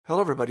Hello,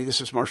 everybody. This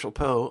is Marshall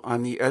Poe.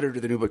 I'm the editor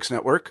of the New Books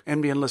Network.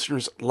 NBN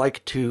listeners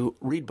like to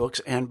read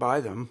books and buy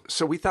them.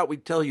 So we thought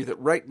we'd tell you that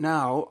right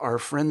now, our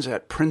friends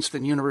at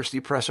Princeton University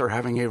Press are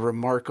having a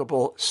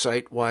remarkable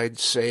site-wide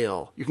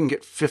sale. You can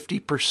get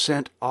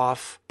 50%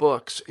 off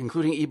books,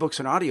 including ebooks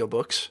and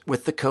audiobooks,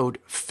 with the code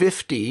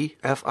 50,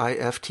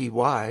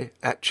 F-I-F-T-Y,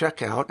 at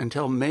checkout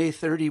until May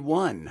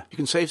 31. You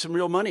can save some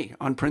real money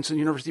on Princeton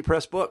University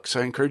Press books.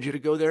 I encourage you to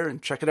go there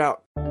and check it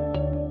out.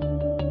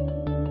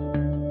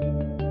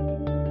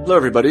 Hello,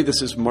 everybody.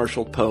 This is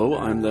Marshall Poe.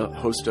 I'm the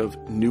host of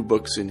New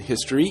Books in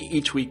History.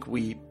 Each week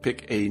we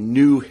pick a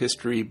new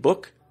history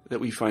book that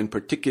we find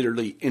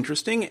particularly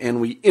interesting,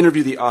 and we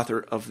interview the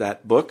author of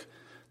that book.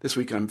 This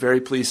week I'm very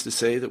pleased to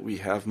say that we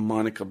have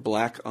Monica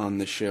Black on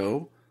the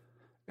show,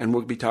 and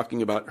we'll be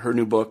talking about her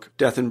new book,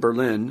 Death in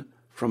Berlin,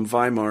 From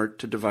Weimar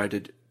to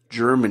Divided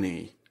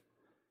Germany.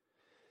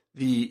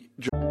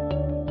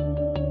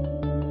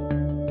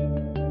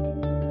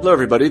 Hello,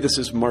 everybody. This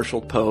is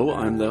Marshall Poe.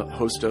 I'm the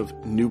host of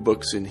New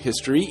Books in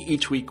History.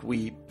 Each week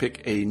we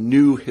pick a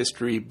new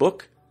history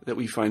book that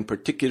we find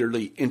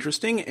particularly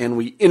interesting, and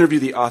we interview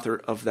the author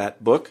of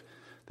that book.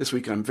 This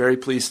week I'm very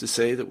pleased to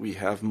say that we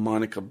have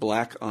Monica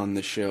Black on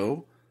the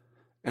show,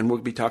 and we'll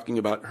be talking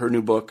about her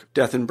new book,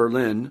 Death in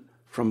Berlin,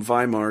 From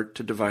Weimar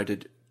to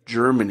Divided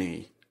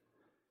Germany.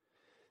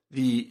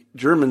 The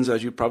Germans,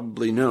 as you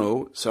probably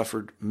know,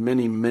 suffered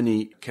many,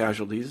 many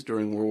casualties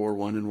during World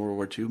War I and World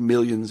War II.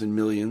 Millions and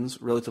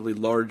millions, relatively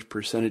large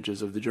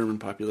percentages of the German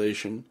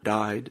population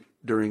died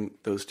during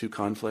those two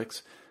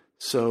conflicts.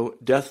 So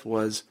death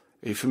was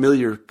a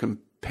familiar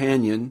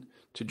companion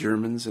to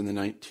Germans in the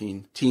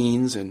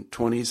 19-teens and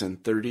 20s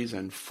and 30s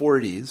and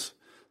 40s.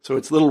 So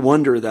it's little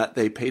wonder that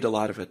they paid a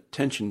lot of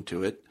attention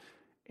to it.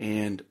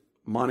 And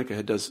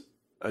Monica does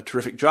a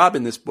terrific job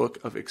in this book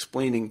of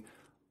explaining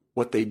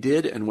what they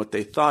did and what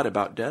they thought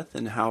about death,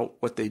 and how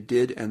what they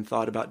did and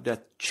thought about death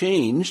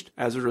changed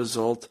as a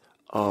result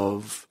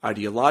of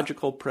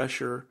ideological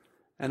pressure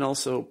and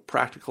also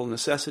practical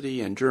necessity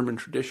and German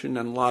tradition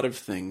and a lot of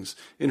things.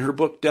 In her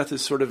book, death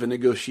is sort of a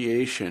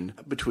negotiation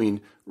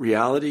between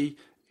reality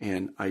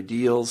and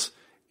ideals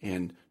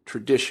and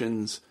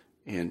traditions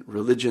and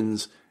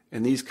religions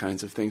and these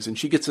kinds of things. And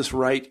she gets us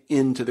right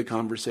into the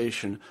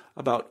conversation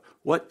about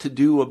what to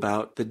do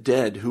about the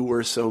dead, who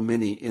were so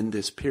many in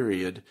this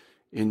period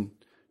in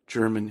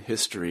German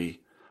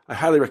history. I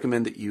highly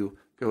recommend that you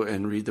go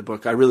and read the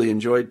book. I really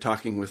enjoyed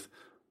talking with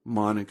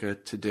Monica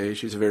today.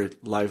 She's very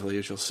lively,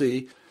 as you'll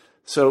see.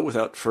 So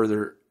without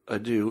further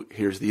ado,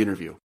 here's the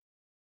interview.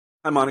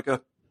 Hi,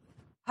 Monica.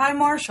 Hi,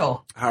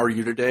 Marshall. How are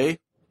you today?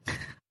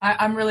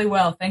 I'm really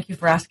well. Thank you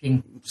for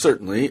asking.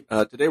 Certainly.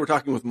 Today we're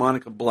talking with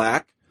Monica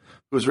Black,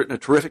 who has written a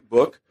terrific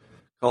book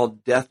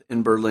called Death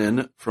in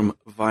Berlin, From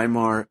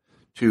Weimar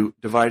to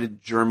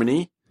Divided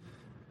Germany.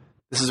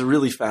 This is a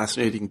really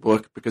fascinating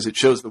book because it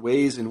shows the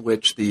ways in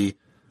which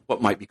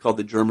what might be called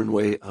the German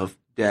way of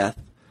death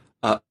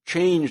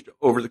changed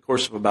over the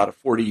course of about a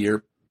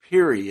 40-year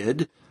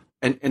period,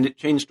 and it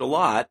changed a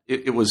lot.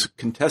 It was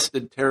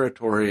contested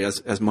territory,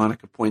 as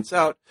Monica points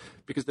out,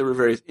 because there were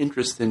various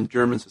interests in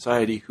German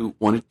society who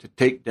wanted to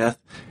take death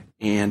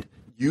and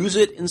use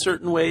it in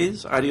certain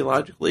ways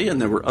ideologically,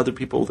 and there were other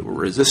people that were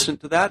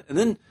resistant to that. And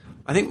then,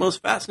 I think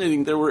most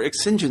fascinating, there were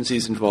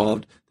exigencies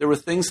involved. There were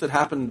things that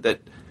happened that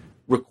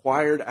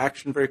required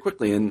action very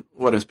quickly. And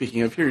what I'm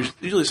speaking of here is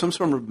usually some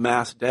sort of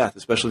mass death,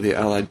 especially the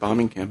Allied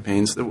bombing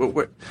campaigns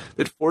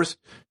that forced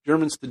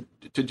Germans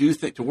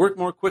to work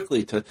more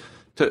quickly, to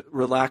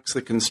relax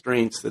the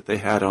constraints that they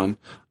had on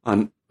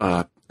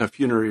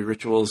funerary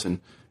rituals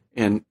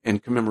and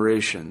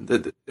commemoration.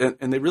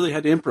 And they really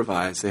had to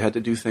improvise. They had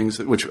to do things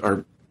which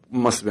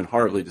must have been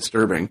horribly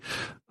disturbing,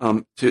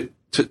 to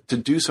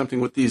do something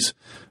with these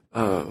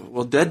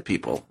dead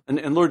people.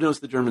 And Lord knows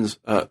the Germans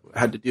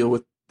had to deal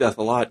with death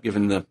a lot,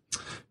 given the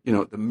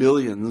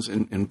millions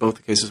in both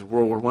the cases of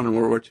World War I and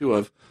World War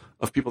II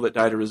of people that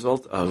died as a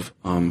result of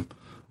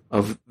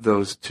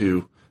those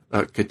two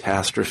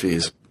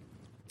catastrophes.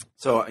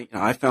 So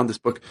I found this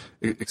book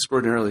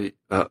extraordinarily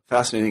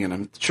fascinating, and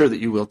I'm sure that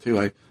you will too.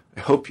 I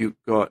hope you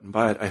go out and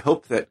buy it. I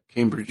hope that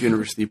Cambridge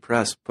University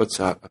Press puts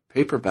out a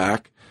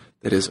paperback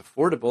that is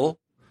affordable.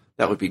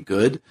 That would be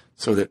good,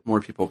 so that more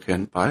people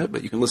can buy it.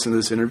 But you can listen to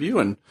this interview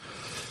and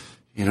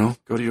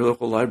go to your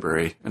local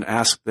library and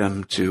ask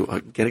them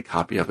to get a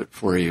copy of it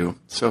for you.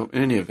 So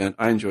in any event,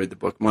 I enjoyed the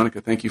book.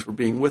 Monica, thank you for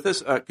being with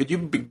us. Could you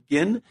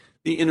begin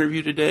the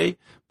interview today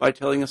by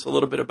telling us a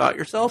little bit about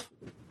yourself?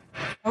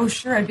 Oh,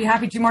 sure. I'd be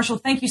happy to, Marshall.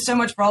 Thank you so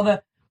much for all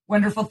the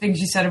wonderful things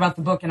you said about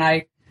the book. And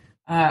I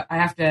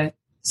have to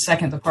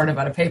second the part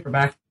about a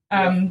paperback.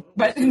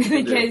 But in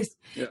any case,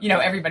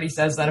 everybody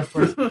says that, of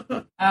course.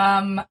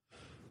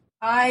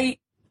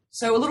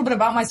 So a little bit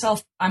about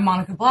myself. I'm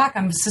Monica Black.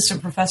 I'm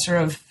assistant professor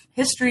of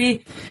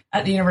history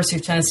at the University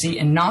of Tennessee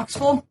in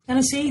Knoxville,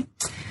 Tennessee,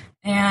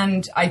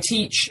 and I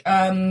teach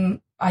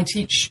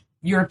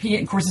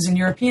European courses in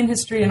European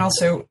history and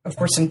also, of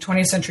course, in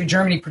 20th century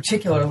Germany,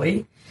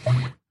 particularly.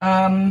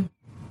 I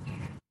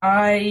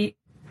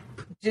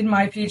did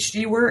my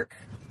PhD work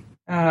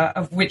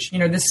of which,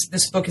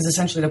 this book is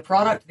essentially the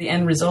product, the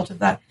end result of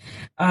that.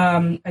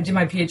 I did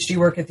my PhD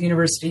work at the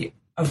University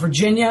of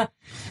Virginia.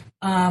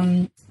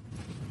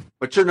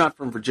 But you're not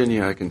from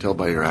Virginia, I can tell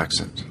by your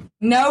accent.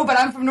 No, but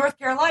I'm from North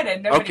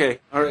Carolina. Okay,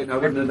 all right, I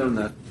wouldn't have known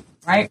that.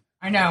 Right,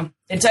 I know.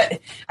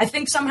 I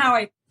think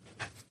somehow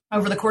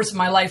over the course of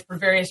my life, for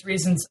various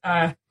reasons,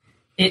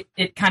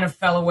 it kind of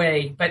fell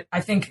away. But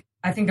I think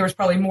there was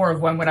probably more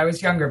of one when I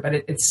was younger, but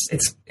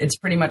it's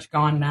pretty much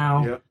gone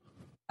now. Yeah.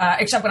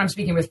 Except when I'm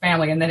speaking with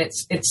family, and then it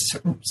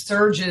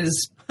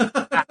surges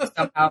back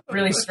somehow.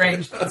 Really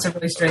strange. It's a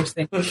really strange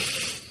thing.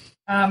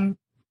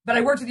 But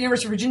I worked at the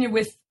University of Virginia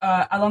with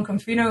Alain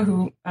Confino,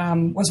 who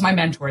was my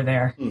mentor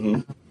there,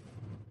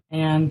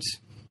 and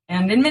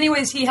in many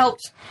ways he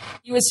helped.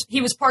 He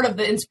was part of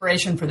the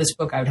inspiration for this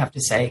book, I would have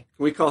to say.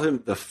 Can we call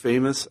him the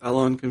famous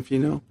Alain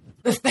Confino?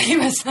 The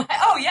famous.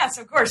 Oh yes,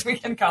 of course we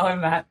can call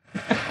him that.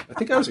 I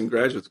think I was in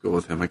graduate school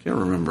with him. I can't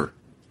remember.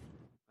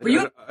 Were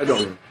you? I don't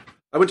remember.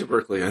 I went to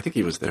Berkeley. I think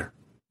he was there.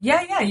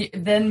 Yeah.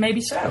 Then maybe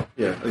so.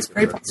 Yeah, it's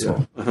very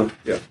possible.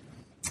 Yeah.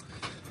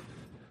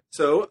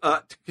 So,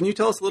 can you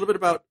tell us a little bit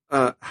about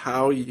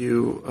how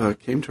you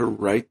came to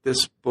write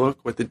this book,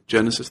 what the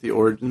genesis, the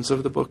origins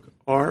of the book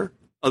are,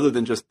 other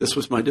than just, this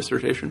was my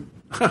dissertation?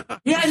 No,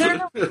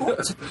 of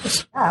course.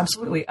 Yeah,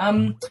 absolutely.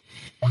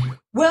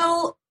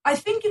 Well, I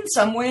think in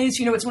some ways,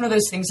 it's one of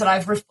those things that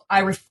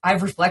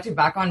I've reflected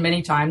back on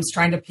many times,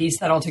 trying to piece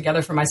that all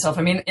together for myself.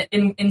 I mean,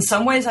 in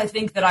some ways, I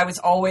think that I was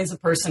always a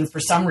person, for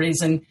some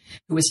reason,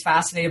 who was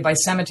fascinated by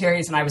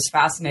cemeteries, and I was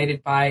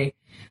fascinated by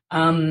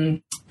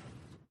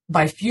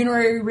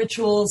funerary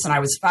rituals, and I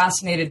was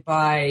fascinated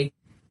by,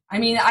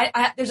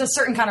 there's a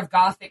certain kind of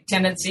Gothic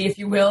tendency, if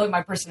you will, in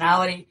my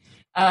personality.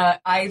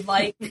 I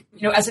like,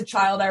 as a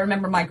child, I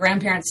remember my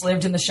grandparents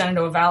lived in the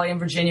Shenandoah Valley in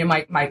Virginia,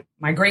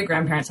 my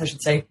great-grandparents, I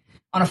should say,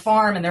 on a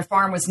farm, and their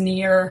farm was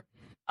near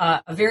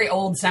a very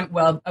old,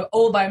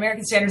 old by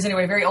American standards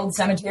anyway, very old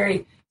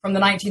cemetery from the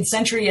 19th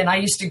century, and I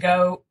used to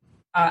go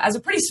as a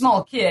pretty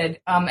small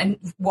kid and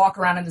walk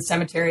around in the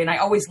cemetery, and I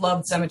always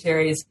loved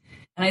cemeteries.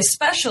 And I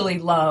especially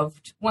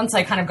loved, once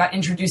I kind of got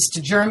introduced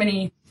to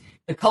Germany,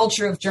 the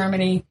culture of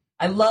Germany,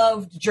 I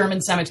loved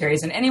German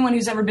cemeteries. And anyone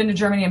who's ever been to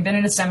Germany and been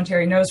in a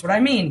cemetery knows what I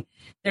mean.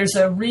 There's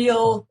a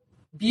real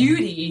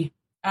beauty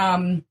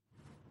in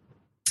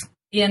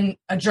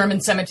a German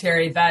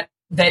cemetery that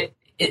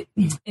it,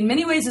 in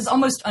many ways, is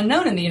almost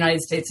unknown in the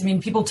United States. I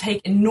mean, people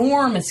take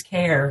enormous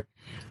care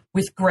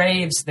with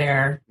graves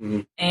there,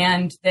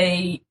 and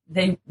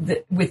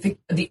with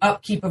the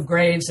upkeep of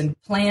graves and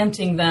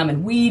planting them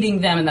and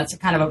weeding them, and that's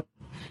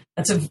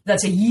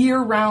a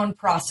year-round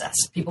process.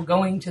 People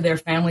going to their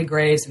family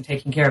graves and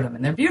taking care of them,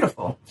 and they're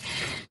beautiful.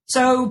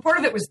 So part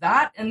of it was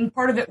that, and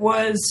part of it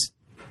was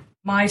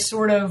my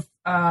sort of.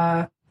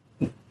 I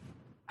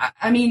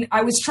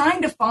was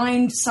trying to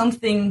find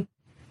something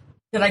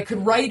that I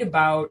could write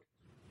about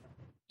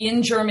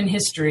in German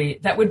history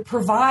that would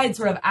provide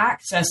sort of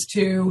access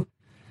to.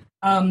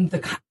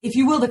 If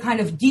you will, the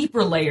kind of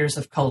deeper layers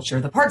of culture,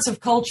 the parts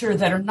of culture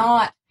that are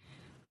not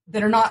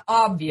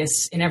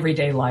obvious in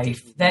everyday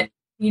life, that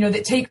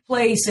take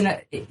place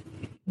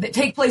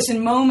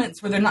in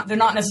moments where they're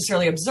not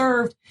necessarily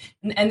observed,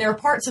 and there are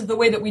parts of the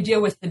way that we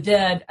deal with the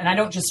dead, and I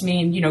don't just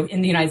mean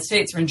in the United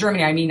States or in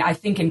Germany. I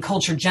think in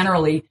culture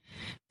generally,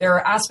 there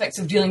are aspects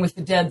of dealing with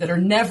the dead that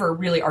are never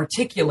really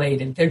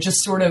articulated. They're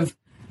just sort of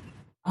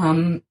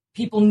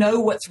people know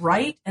what's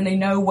right and they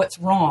know what's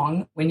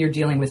wrong when you're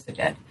dealing with the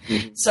dead.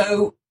 Mm-hmm.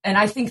 So, and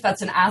I think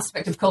that's an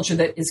aspect of culture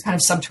that is kind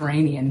of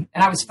subterranean.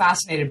 And I was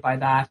fascinated by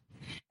that.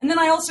 And then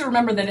I also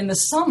remember that in the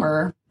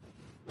summer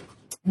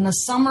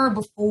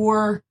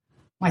before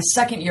my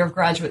second year of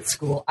graduate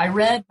school, I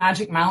read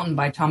Magic Mountain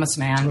by Thomas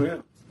Mann. Oh,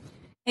 yeah.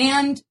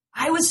 And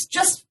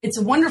it's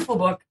a wonderful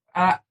book.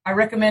 I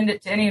recommend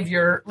it to any of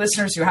your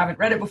listeners who haven't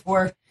read it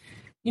before.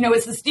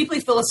 It's this deeply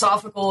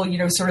philosophical,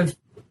 sort of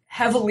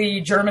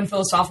heavily German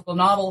philosophical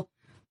novel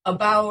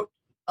about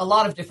a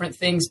lot of different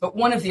things, but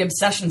one of the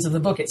obsessions of the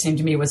book, it seemed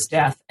to me, was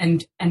death.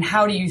 And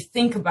how do you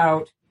think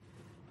about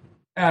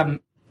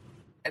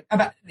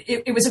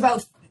it was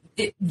about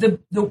it, the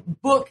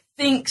book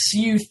thinks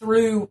you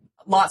through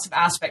lots of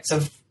aspects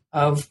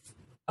of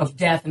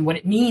death and what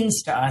it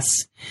means to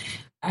us.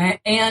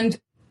 And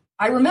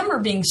I remember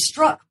being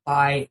struck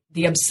by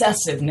the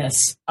obsessiveness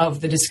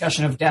of the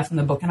discussion of death in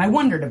the book. And I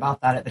wondered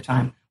about that at the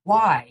time.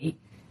 Why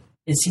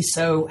is he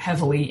so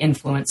heavily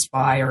influenced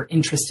by or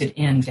interested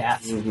in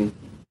death? Mm-hmm.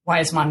 Why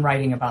is Mann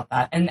writing about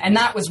that? And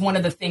that was one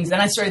of the things. Then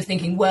I started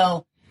thinking,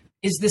 well,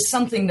 is this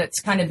something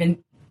that's kind of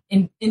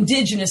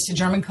indigenous to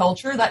German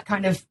culture, that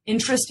kind of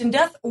interest in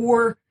death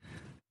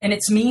and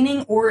its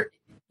meaning? Or,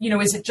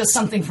 is it just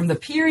something from the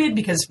period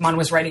because Mann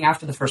was writing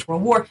after the First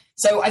World War?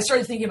 So I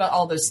started thinking about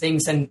all those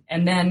things. And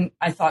then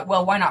I thought,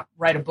 well, why not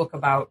write a book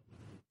about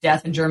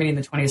death in Germany in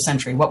the 20th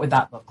century? What would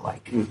that look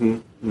like? Mm-hmm.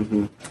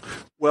 Mm-hmm.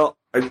 Well,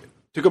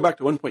 to go back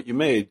to one point you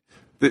made,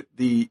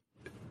 the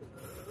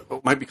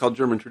what might be called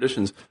German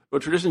traditions,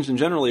 but traditions in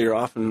general are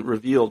often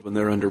revealed when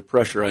they're under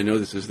pressure. I know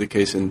this is the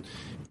case in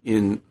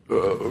in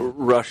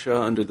Russia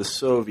under the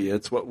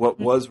Soviets. What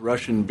was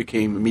Russian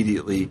became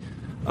immediately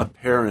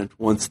apparent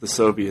once the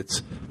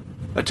Soviets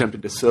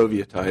attempted to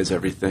Sovietize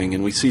everything,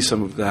 and we see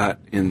some of that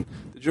in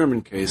the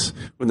German case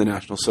when the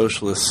National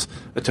Socialists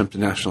attempt to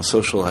National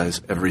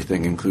Socialize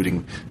everything,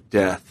 including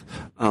death.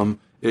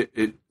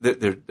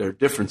 There are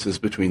differences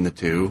between the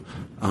two.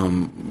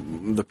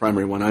 The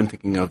primary one I'm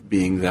thinking of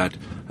being that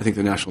I think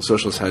the National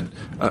Socialists had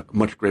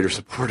much greater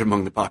support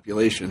among the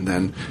population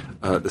than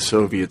the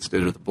Soviets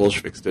did or the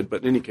Bolsheviks did.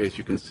 But in any case,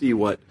 you can see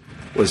what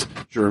was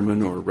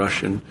German or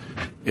Russian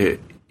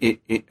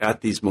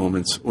at these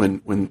moments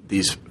when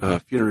these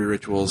funerary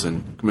rituals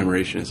and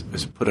commemoration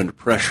is put under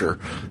pressure.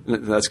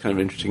 And that's kind of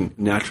an interesting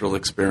natural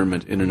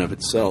experiment in and of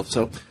itself.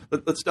 So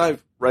let's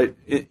dive right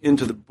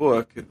into the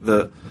book.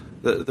 The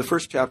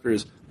first chapter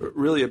is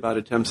really about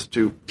attempts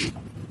to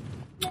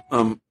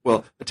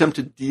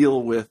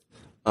deal with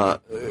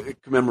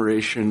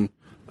commemoration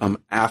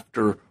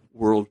after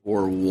World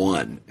War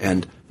I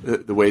and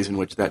the ways in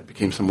which that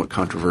became somewhat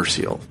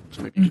controversial.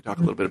 So maybe you could talk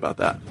a little bit about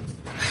that.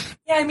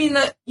 Yeah, I mean,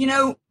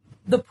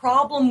 the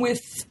problem that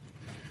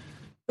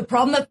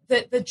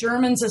the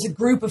Germans as a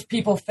group of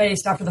people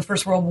faced after the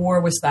First World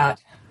War was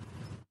that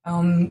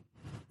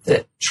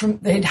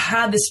they'd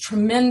had this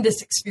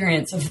tremendous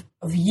experience of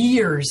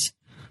years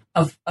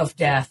of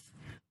death,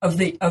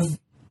 of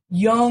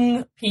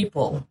young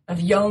people,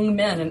 of young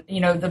men,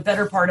 and the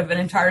better part of an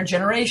entire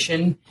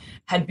generation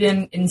had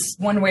been in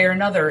one way or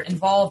another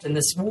involved in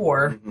this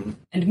war,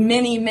 and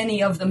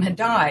many of them had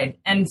died.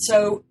 And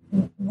so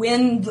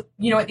when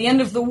at the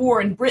end of the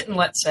war in Britain,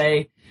 let's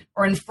say,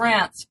 or in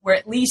France, where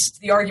at least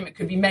the argument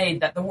could be made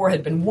that the war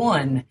had been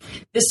won,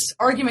 this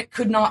argument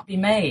could not be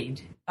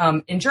made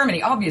in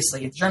Germany.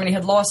 Obviously, Germany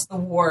had lost the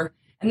war,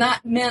 and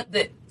that meant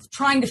that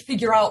trying to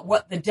figure out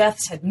what the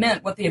deaths had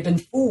meant, what they had been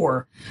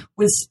for,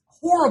 was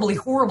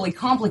horribly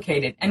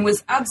complicated and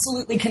was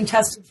absolutely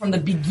contested from the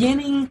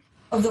beginning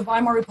of the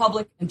Weimar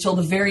Republic until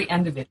the very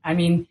end of it. I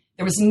mean,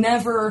 there was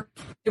never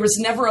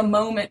a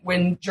moment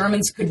when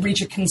Germans could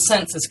reach a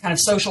consensus, kind of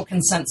social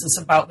consensus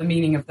about the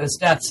meaning of those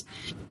deaths.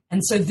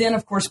 And so then,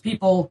 of course,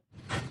 people,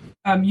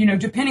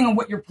 depending on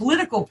what your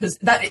political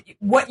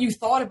what you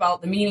thought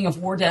about the meaning of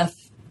war death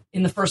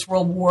in the First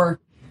World War,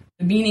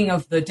 the meaning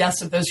of the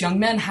deaths of those young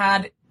men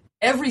had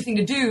everything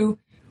to do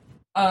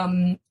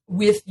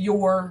with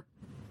your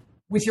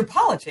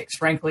politics,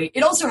 frankly.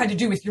 It also had to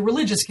do with your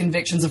religious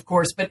convictions, of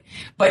course, but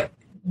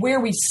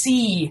where we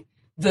see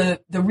the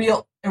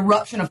real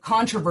eruption of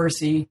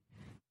controversy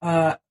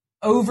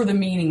over the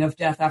meaning of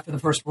death after the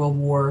First World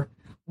War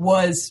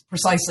was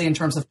precisely in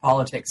terms of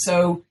politics.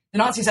 So the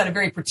Nazis had a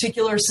very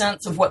particular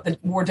sense of what the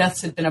war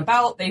deaths had been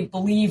about. They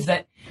believed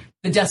that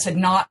the deaths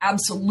had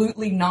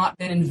absolutely not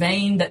been in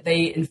vain, that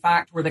they, in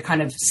fact, were the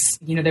kind of,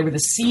 they were the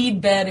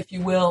seed bed, if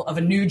you will, of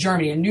a new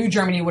Germany. A new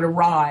Germany would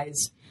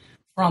arise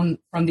from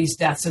these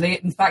deaths. So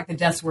in fact, the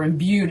deaths were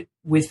imbued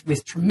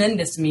with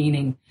tremendous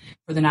meaning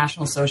for the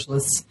National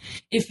Socialists.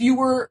 If you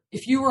were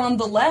on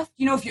the left,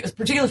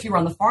 particularly if you were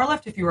on the far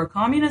left, if you were a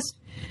communist,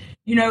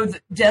 the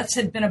deaths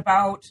had been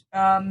about,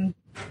 they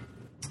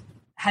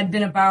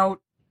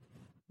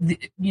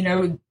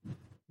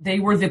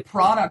were the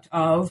product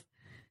of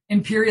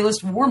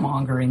imperialist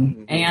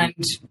warmongering, and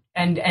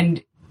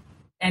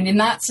in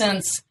that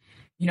sense,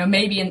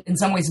 maybe in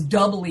some ways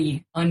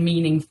doubly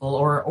unmeaningful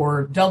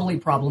or doubly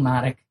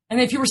problematic. And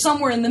if you were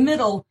somewhere in the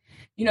middle,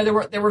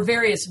 there were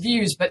various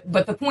views,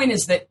 but the point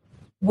is that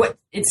what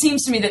it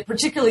seems to me that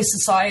particularly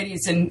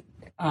societies in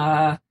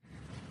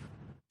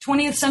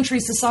 20th century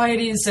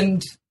societies,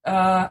 and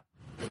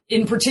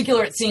in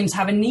particular, it seems,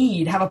 have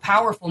a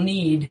powerful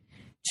need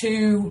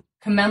to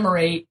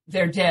commemorate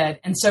their dead.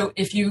 And so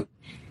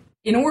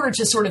in order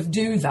to sort of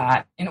do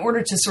that, in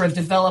order to sort of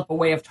develop a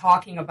way of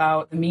talking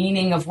about the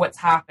meaning of what's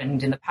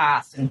happened in the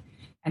past and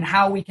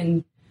how we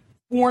can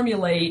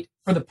formulate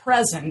for the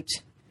present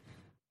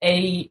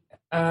an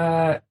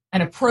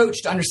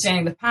approach to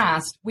understanding the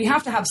past, we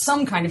have to have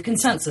some kind of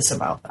consensus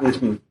about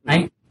that,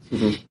 right?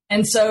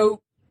 And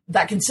so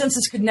that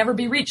consensus could never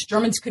be reached.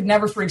 Germans could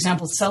never, for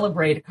example,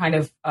 celebrate a kind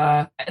of,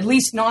 at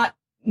least not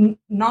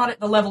at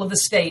the level of the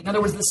state. In other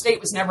words, the state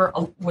was never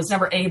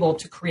able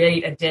to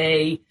create a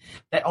day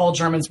that all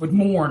Germans would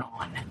mourn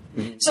on.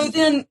 So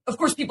then, of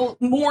course, people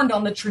mourned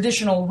on the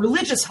traditional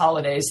religious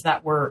holidays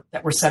that were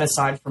set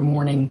aside for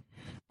mourning.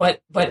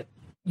 But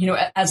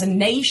as a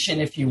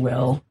nation, if you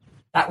will,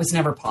 that was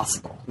never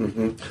possible.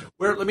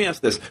 Let me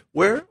ask this: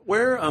 where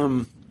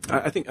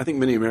I think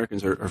many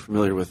Americans are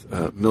familiar with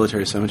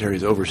military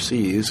cemeteries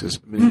overseas, because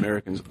many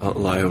Americans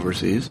lie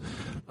overseas.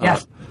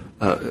 Yes.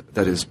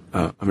 That is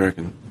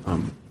American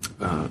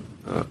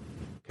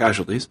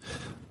casualties.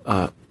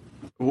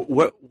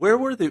 What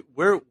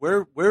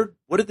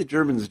did the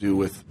Germans do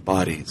with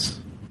bodies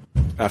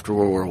after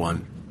World War I?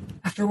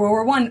 After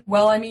World War I,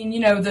 well, I mean,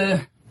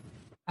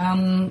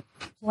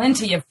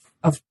 plenty of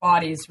of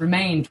bodies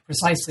remained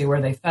precisely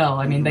where they fell.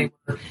 I mean, they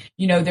were,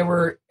 there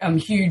were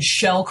huge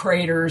shell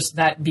craters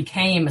that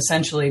became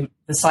essentially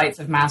the sites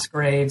of mass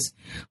graves,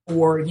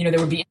 or, there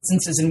would be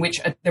instances in which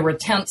there were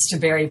attempts to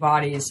bury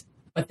bodies,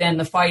 but then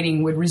the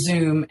fighting would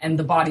resume and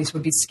the bodies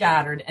would be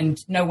scattered, and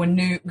no one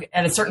knew.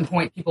 At a certain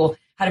point, people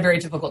had a very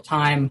difficult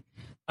time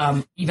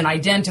even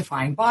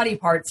identifying body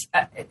parts.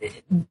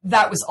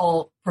 That was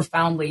all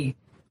profoundly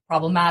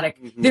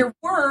problematic. Mm-hmm. There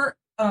were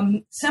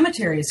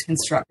cemeteries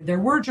constructed. There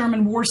were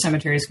German war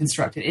cemeteries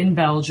constructed in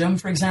Belgium,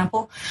 for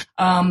example,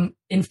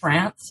 in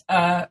France,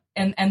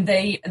 and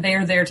they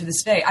are there to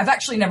this day. I've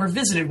actually never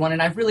visited one,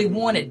 and I've really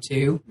wanted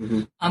to,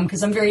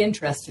 because I'm very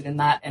interested in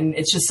that. And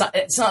it's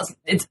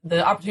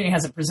the opportunity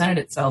hasn't presented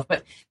itself.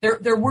 But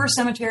there were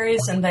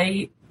cemeteries, and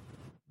they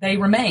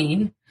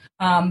remain.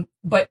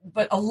 But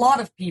a lot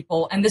of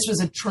people, and this was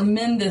a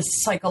tremendous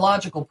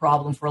psychological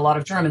problem for a lot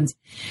of Germans,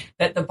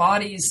 that the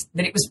bodies,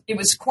 that it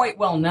was quite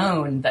well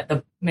known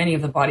that many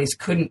of the bodies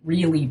couldn't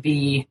really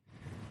be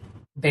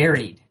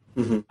buried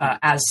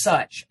as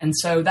such, and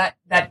so that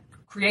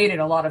created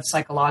a lot of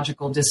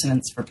psychological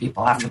dissonance for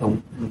people after the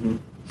war.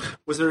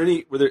 Was there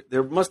any?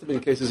 There must have been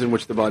cases in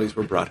which the bodies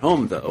were brought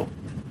home, though,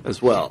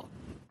 as well.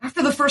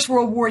 After the First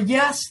World War,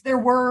 yes, there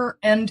were,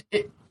 and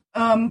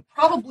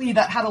probably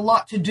that had a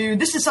lot to do.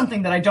 This is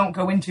something that I don't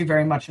go into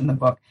very much in the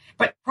book,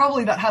 but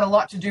probably that had a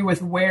lot to do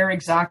with where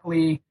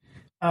exactly,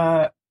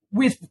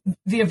 with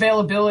the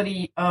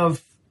availability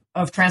of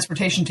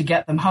transportation to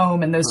get them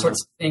home and those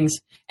sorts of things.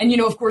 And,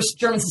 of course,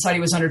 German society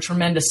was under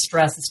tremendous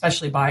stress,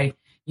 especially by,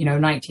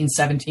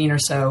 1917 or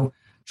so.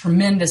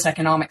 Tremendous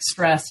economic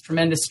stress,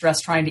 tremendous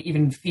stress trying to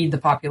even feed the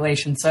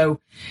population. So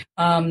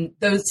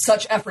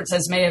such efforts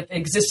as may have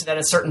existed at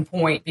a certain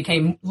point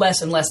became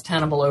less and less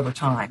tenable over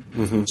time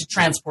to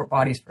transport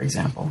bodies, for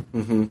example.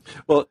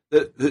 Well,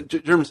 the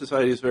German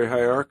society is very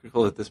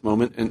hierarchical at this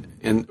moment.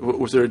 And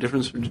was there a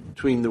difference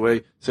between the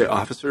way, say,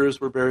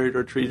 officers were buried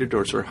or treated,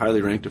 or sort of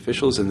highly ranked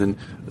officials, and then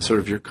sort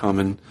of your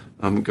common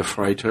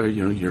Gefreiter,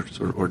 your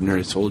sort of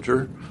ordinary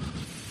soldier?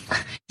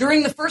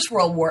 During the First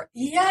World War,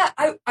 yeah,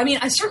 I mean,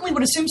 I certainly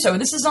would assume so.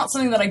 This is not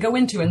something that I go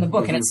into in the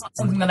book, and it's not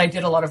something that I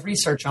did a lot of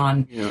research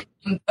on. Yeah.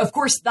 Of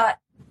course, the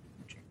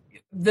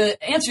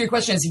answer to your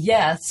question is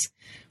yes.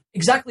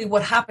 Exactly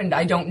what happened,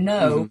 I don't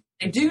know.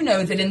 I do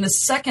know that in the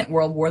Second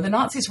World War, the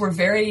Nazis were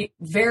very,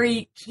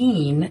 very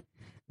keen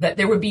that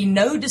there would be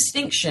no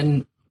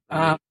distinction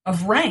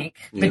of rank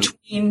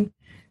between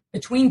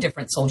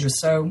different soldiers.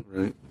 So.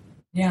 Right.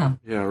 Yeah.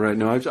 Yeah. Right.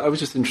 No, I was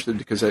just interested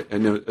because I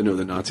know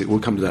the Nazis. We'll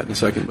come to that in a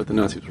second, but the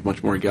Nazis were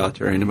much more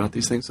egalitarian about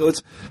these things. So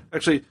let's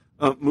actually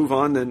move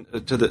on then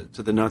to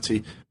the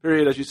Nazi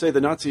period. As you say,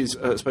 the Nazis,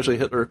 especially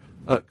Hitler,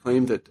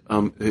 claimed that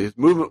his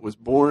movement was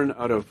born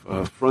out of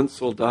Front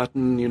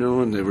Soldaten,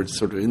 and they were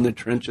sort of in the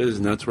trenches,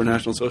 and that's where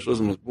National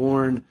Socialism was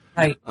born.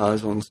 Right.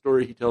 There's a long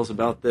story he tells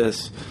about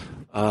this.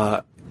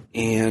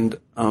 And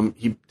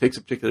he takes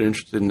a particular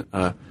interest in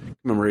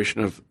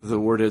commemoration of the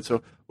war dead.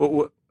 So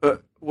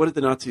what did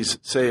the Nazis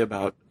say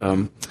about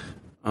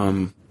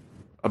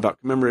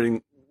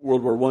commemorating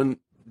World War I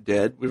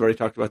dead? We've already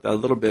talked about that a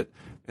little bit.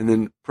 And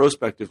then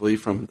prospectively,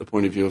 from the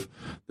point of view of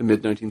the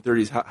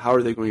mid-1930s, how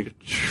are they going to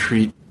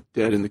treat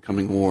dead in the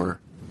coming war?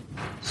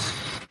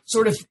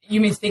 Sort of, you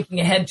mean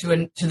thinking ahead to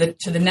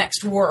the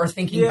next war, or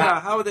thinking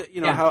back? How are they?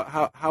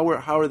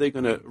 How are they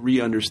going to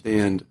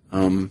re-understand,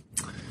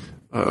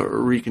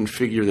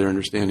 reconfigure their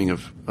understanding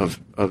of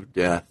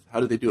death? How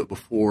did they do it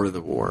before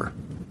the war?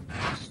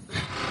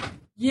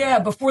 Yeah,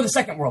 before the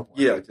Second World War.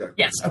 Yeah, exactly.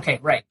 Yes. Okay.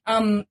 Right.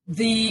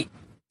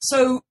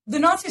 So the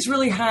Nazis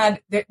really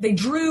they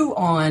drew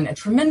on a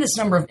tremendous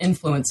number of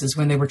influences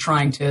when they were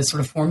trying to sort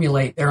of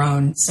formulate their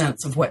own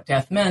sense of what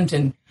death meant,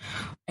 and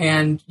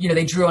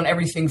they drew on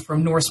everything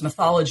from Norse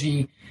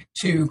mythology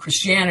to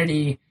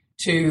Christianity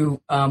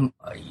to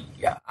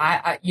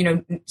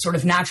sort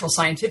of natural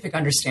scientific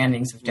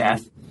understandings of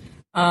death.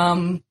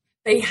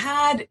 They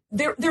had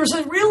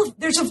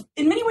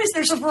in many ways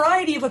there's a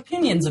variety of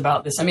opinions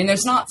about this. I mean,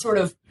 there's not sort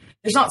of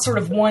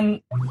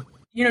one.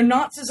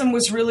 Nazism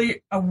was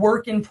really a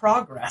work in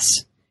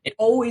progress. It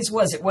always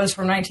was. It was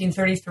from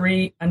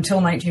 1933 until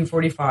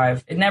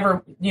 1945. It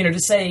never, to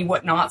say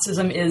what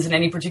Nazism is in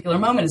any particular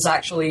moment is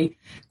actually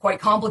quite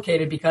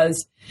complicated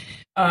because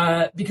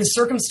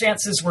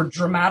circumstances were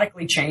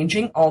dramatically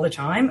changing all the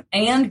time,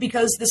 and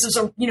because this is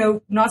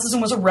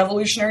Nazism was a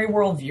revolutionary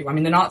worldview. I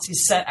mean, the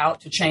Nazis set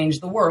out to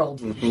change the world.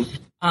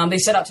 They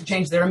set out to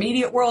change their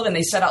immediate world, and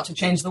they set out to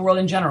change the world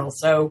in general.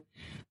 So,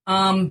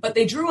 but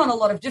they drew on a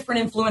lot of different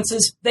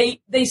influences.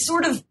 They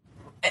sort of,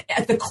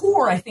 at the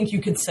core, I think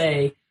you could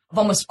say, of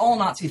almost all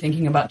Nazi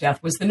thinking about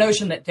death was the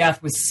notion that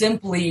death was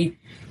simply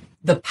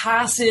the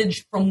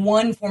passage from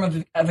one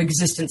form of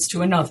existence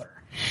to another.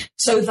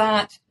 So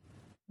that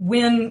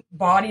when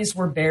bodies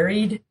were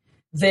buried,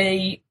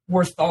 they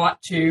were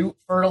thought to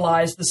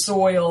fertilize the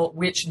soil,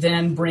 which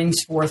then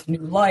brings forth new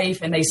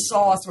life. And they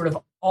saw sort of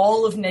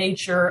all of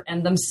nature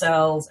and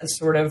themselves as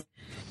sort of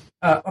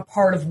a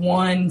part of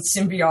one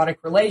symbiotic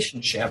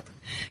relationship.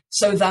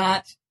 So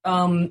that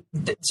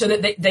so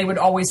that they would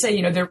always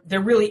say,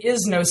 there really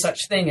is no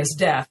such thing as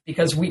death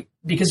because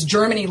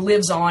Germany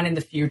lives on in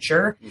the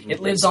future. Mm-hmm. It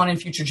lives on in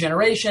future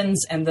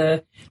generations, and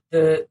the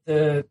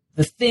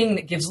thing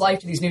that gives life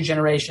to these new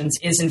generations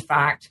is in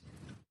fact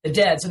the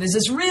dead. So there's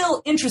this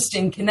real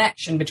interesting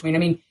connection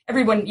between,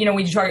 everyone,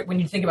 when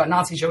you think about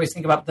Nazis, you always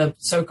think about the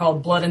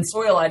so-called blood and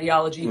soil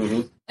ideology.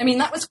 Mm-hmm.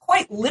 That was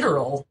quite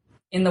literal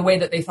in the way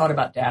that they thought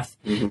about death.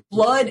 Mm-hmm.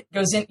 Blood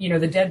goes in,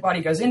 the dead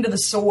body goes into the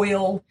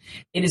soil.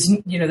 It is,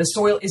 the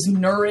soil is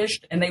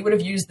nourished, and they would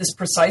have used this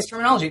precise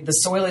terminology. The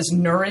soil is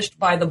nourished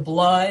by the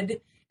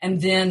blood,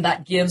 and then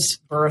that gives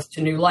birth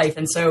to new life.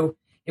 And so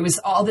it was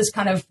all this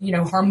kind of,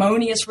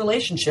 harmonious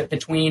relationship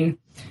between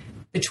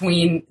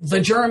the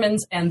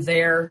Germans and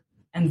their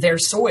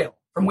soil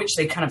from which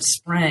they kind of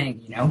sprang,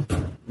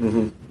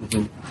 Mm-hmm,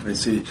 mm-hmm. I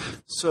see.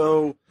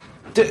 So,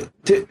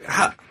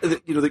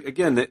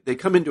 again, they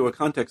come into a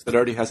context that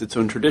already has its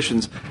own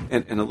traditions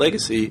and a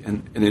legacy,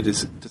 and it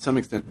is to some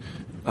extent,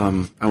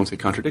 I won't say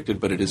contradicted,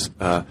 but it is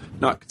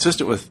not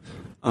consistent with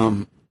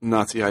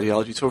Nazi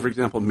ideology. So, for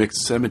example,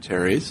 mixed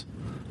cemeteries,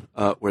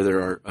 where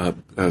there are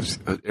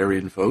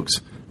Aryan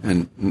folks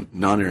and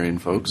non-Aryan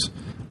folks.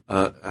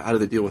 How do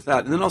they deal with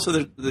that? And then also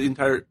the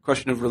entire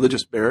question of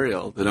religious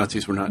burial. The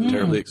Nazis were not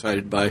terribly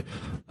excited by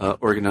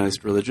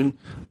organized religion.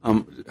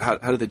 How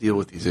do they deal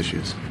with these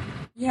issues?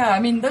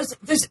 Yeah,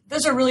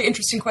 those are really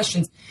interesting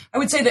questions. I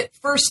would say that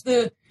first,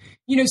 the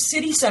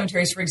city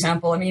cemeteries, for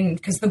example.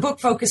 Because the book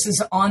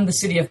focuses on the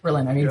city of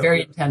Berlin.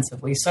 Very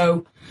intensively.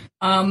 So,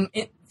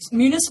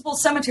 municipal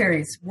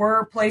cemeteries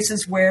were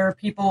places where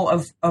people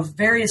of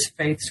various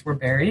faiths were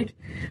buried,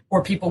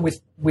 or people with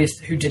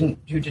who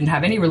didn't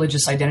have any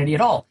religious identity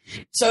at all.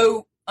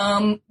 So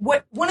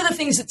one of the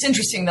things that's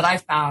interesting that I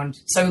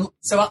found, so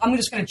I'm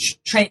just going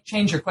to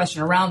change your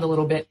question around a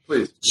little bit,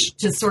 please,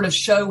 to sort of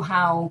show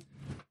how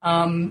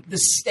the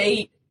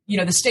state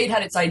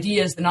had its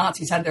ideas, the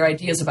Nazis had their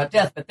ideas about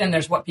death, but then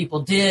there's what people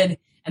did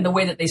and the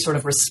way that they sort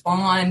of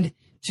respond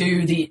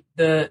to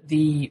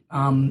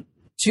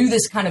to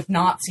this kind of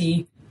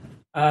Nazi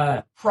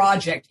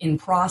project in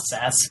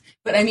process.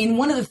 But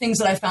one of the things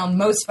that I found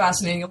most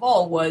fascinating of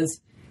all was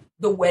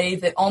the way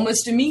that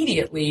almost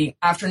immediately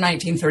after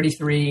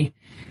 1933,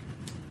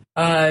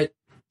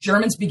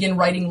 Germans begin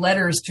writing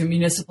letters to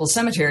municipal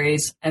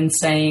cemeteries and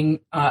saying,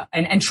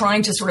 and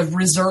trying to sort of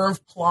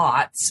reserve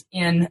plots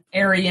in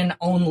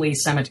Aryan-only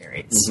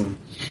cemeteries. Mm-hmm.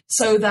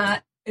 So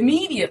that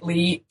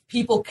immediately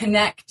people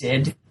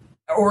connected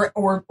or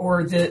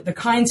the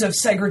kinds of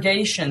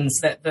segregations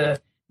that the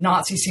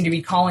Nazis seem to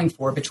be calling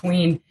for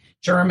between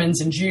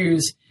Germans and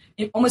Jews.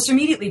 Almost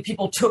immediately,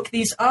 people took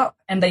these up,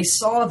 and they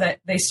saw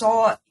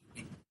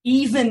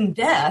even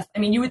death.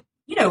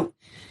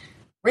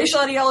 Racial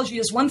ideology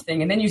is one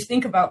thing, and then you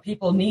think about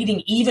people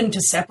needing even to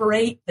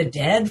separate the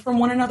dead from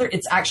one another.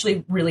 It's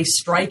actually really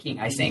striking,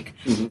 I think.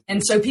 Mm-hmm.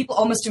 And so people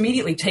almost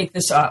immediately take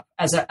this up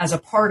as a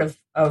part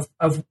of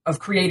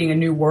creating a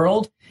new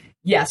world.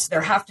 Yes,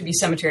 there have to be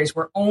cemeteries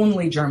where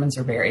only Germans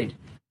are buried,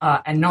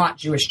 and not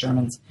Jewish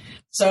Germans.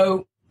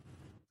 So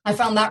I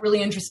found that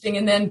really interesting.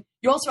 And then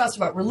you also asked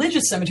about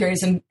religious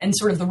cemeteries and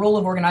sort of the role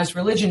of organized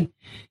religion.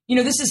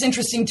 This is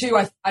interesting too.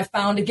 I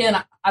found,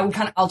 again, I'll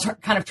kind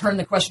of turn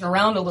the question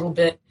around a little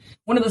bit.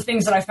 One of the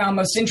things that I found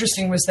most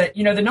interesting was that,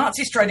 the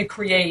Nazis tried to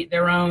create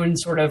their own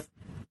sort of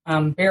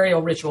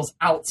burial rituals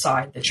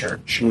outside the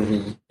church.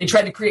 Mm-hmm. They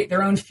tried to create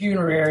their own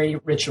funerary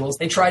rituals.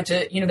 They tried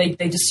to,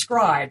 they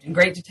described in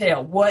great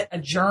detail what a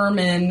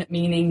German,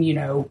 meaning,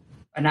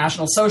 a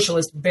National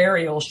Socialist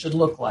burial should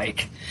look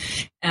like,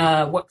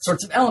 what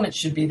sorts of elements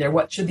should be there,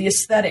 what should the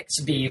aesthetics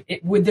be,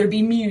 would there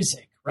be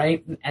music,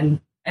 right?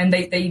 And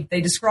they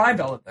described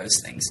all of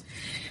those things.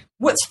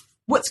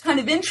 What's kind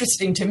of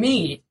interesting to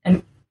me,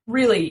 and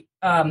really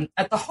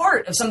at the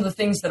heart of some of the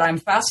things that I'm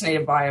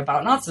fascinated by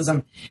about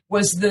Nazism,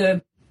 was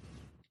the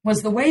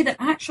way that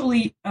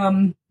actually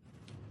it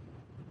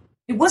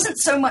wasn't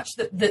so much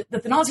that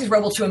the Nazis were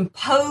able to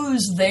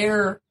impose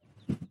their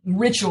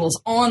rituals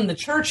on the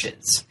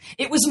churches.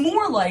 It was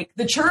more like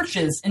the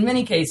churches, in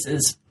many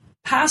cases,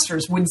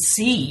 pastors would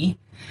see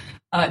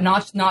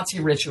Nazi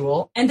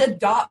ritual and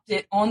adopt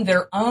it on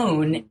their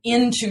own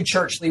into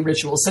churchly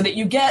rituals, so that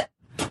you get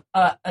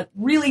a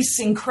really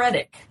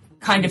syncretic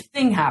kind of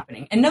thing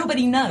happening. And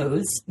nobody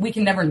knows, we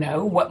can never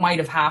know what might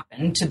have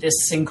happened to this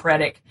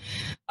syncretic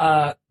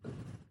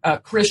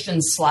Christian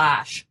 /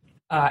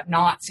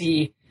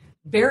 Nazi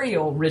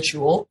burial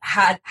ritual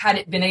had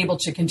it been able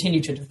to continue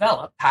to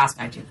develop past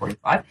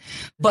 1945.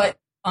 But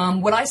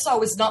what I saw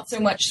was not so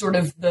much sort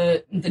of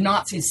the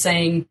Nazis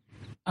saying,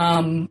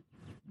 in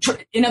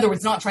other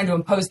words, not trying to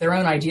impose their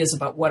own ideas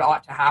about what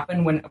ought to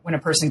happen when a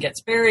person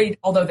gets buried,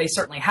 although they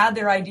certainly had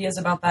their ideas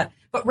about that,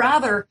 but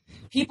rather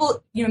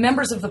people,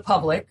 members of the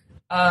public,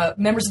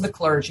 members of the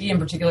clergy in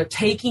particular,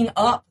 taking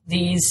up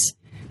these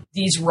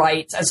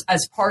rites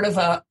as part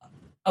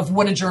of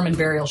what a German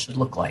burial should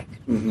look like.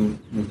 Mm-hmm,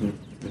 mm-hmm.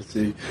 I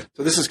see.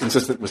 So this is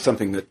consistent with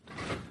something that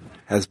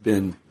has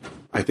been,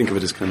 I think of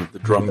it as kind of the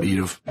drumbeat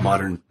of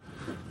modern,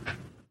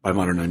 by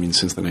modern I mean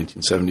since the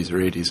 1970s or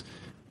 80s,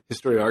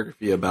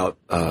 historiography about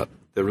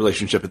the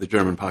relationship of the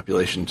German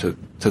population to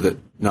the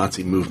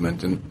Nazi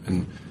movement,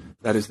 and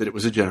that is that it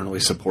was a generally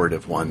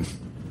supportive one.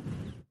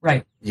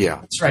 Right.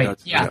 Yeah. That's right.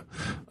 Yeah.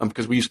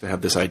 Because we used to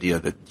have this idea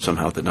that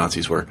somehow the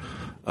Nazis were,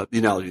 the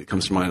analogy that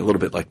comes to mind, a little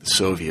bit like the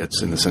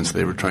Soviets in the sense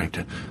they were trying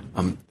to,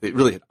 they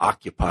really had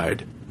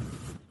occupied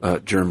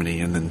Germany,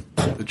 and then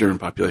the German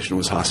population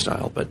was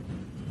hostile, but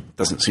it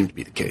doesn't seem to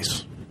be the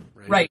case.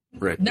 Right.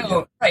 No,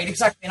 yeah. right,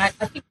 exactly. And I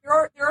think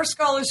there are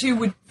scholars who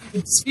would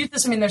dispute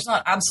this. I mean, there's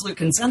not absolute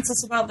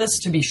consensus about this,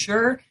 to be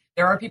sure.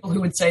 There are people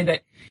who would say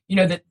that,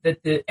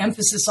 that the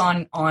emphasis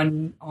on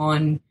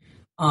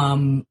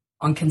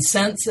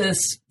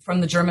consensus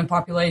from the German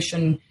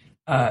population,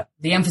 the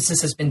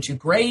emphasis has been too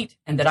great,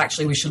 and that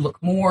actually we should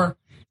look more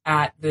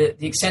at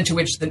the extent to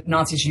which the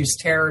Nazis used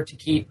terror to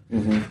keep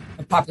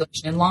the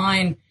population in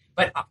line.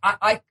 But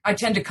I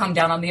tend to come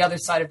down on the other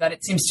side of that.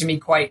 It seems to me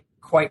quite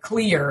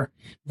clear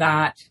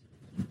that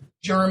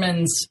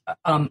Germans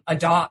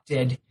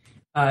adopted.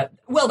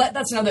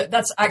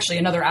 That's actually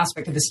another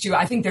aspect of this too.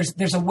 I think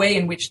there's a way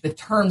in which the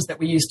terms that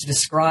we use to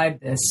describe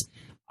this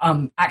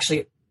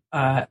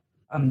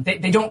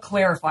they don't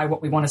clarify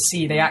what we want to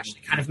see. They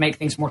actually kind of make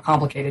things more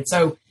complicated.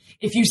 So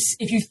if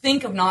you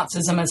think of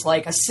Nazism as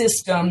like a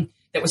system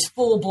that was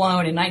full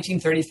blown in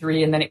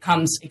 1933, and then it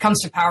comes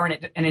to power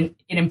and it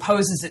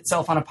imposes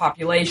itself on a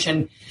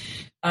population,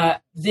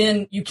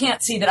 then you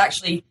can't see that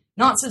actually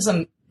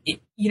Nazism,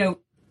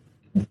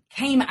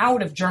 came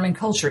out of German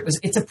culture.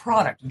 It's a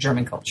product of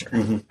German culture,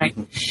 right?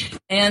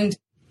 And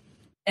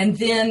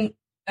then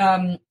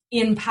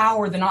in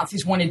power, the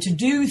Nazis wanted to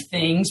do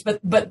things, but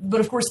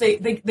of course they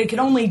could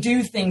only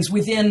do things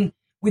within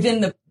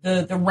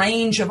the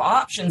range of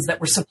options that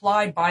were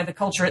supplied by the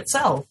culture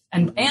itself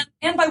and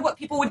by what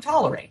people would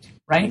tolerate,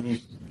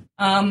 right?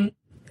 And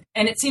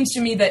it seems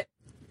to me that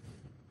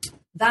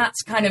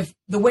that's kind of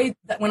the way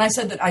that when I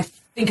said that I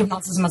think of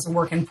Nazism as a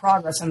work in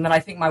progress, and that I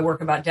think my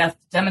work about death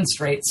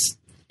demonstrates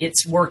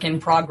its work in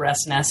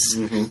progressness.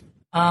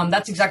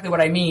 That's exactly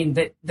what I mean.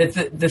 That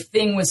the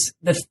thing was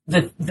the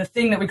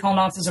thing that we call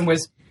Nazism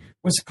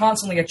was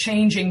constantly a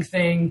changing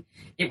thing.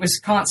 It was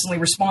constantly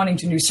responding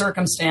to new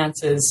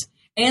circumstances,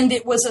 and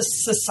it was a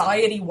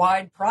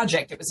society-wide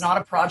project. It was not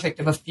a project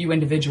of a few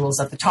individuals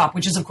at the top,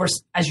 which is, of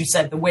course, as you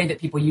said, the way that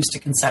people used to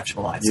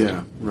conceptualize it.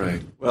 Yeah,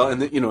 right. Well,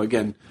 and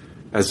again,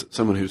 as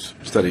someone who's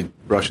studied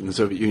Russia and the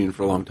Soviet Union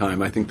for a long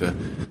time, I think the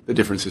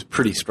difference is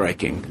pretty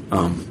striking.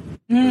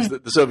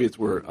 The Soviets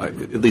were,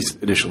 at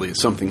least initially,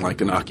 something like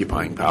an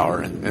occupying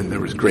power, and there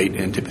was great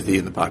antipathy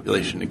in the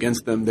population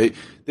against them. They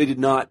did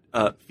not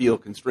feel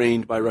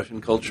constrained by Russian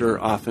culture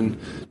often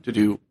to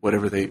do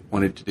whatever they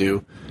wanted to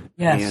do.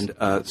 Yes.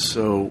 And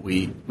so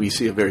we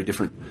see a very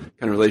different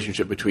kind of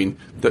relationship between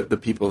the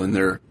people and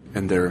their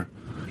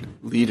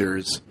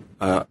leaders.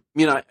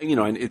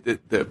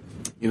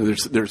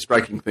 There's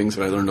striking things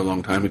that I learned a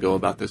long time ago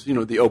about this.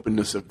 The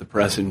openness of the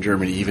press in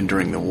Germany, even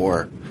during the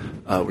war,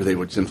 where they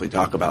would simply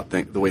talk about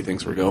the way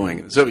things were going.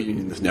 In the Soviet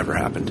Union, this never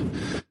happened.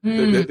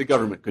 The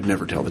government could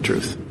never tell the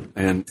truth,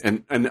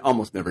 and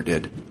almost never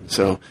did.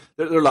 So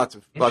there are lots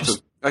of.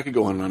 I could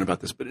go on and on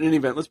about this, but in any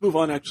event, let's move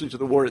on actually to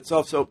the war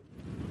itself. So.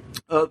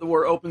 The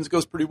war opens,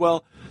 goes pretty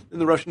well. Then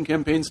the Russian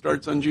campaign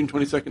starts on June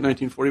 22nd,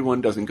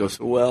 1941. Doesn't go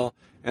so well.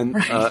 And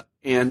right.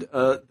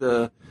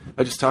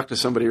 I just talked to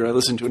somebody, or I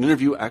listened to an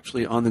interview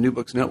actually on the New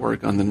Books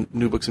Network, on the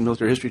New Books and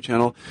Military History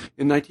channel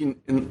in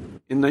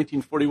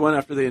 1941,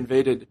 after they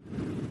invaded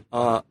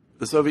the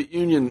Soviet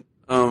Union.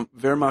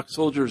 Wehrmacht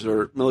soldiers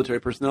or military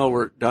personnel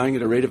were dying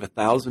at a rate of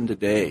 1,000 a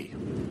day.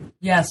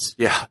 Yes.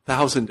 Yeah,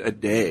 1,000 a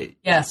day.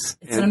 Yes,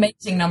 it's an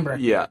amazing number.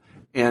 Yeah,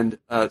 and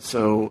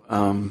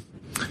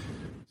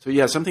So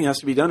yeah, something has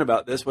to be done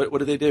about this. What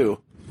do they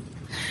do?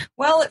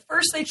 Well, at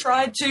first they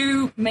tried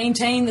to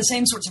maintain the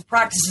same sorts of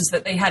practices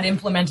that they had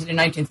implemented in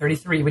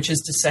 1933, which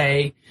is to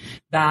say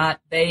that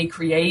they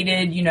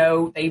created,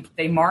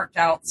 they marked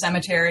out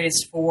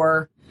cemeteries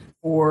for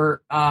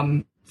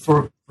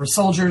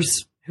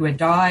soldiers who had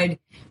died.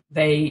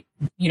 They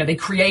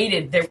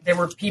created. There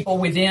were people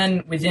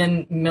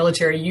within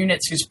military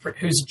units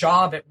whose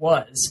job it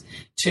was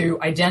to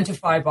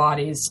identify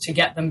bodies, to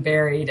get them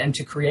buried, and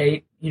to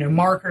create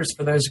markers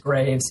for those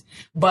graves.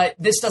 But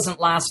this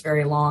doesn't last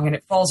very long, and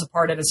it falls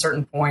apart at a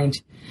certain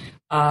point.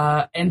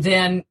 And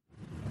then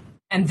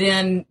as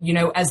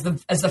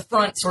the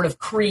front sort of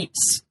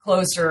creeps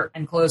closer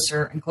and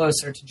closer and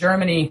closer to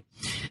Germany,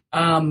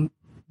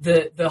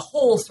 the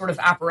whole sort of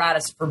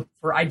apparatus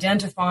for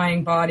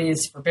identifying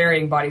bodies, for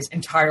burying bodies,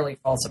 entirely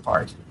falls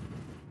apart.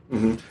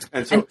 Mm-hmm.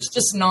 And it's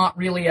just not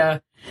really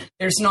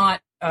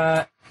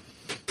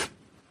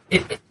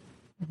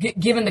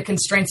given the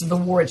constraints of the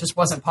war, it just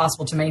wasn't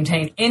possible to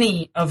maintain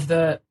any of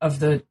the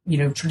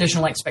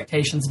traditional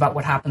expectations about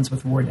what happens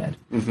with war dead.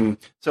 Mm-hmm.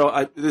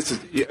 So this is,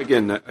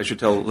 again, I should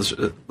tell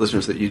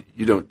listeners that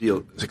you don't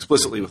deal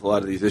explicitly with a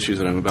lot of these issues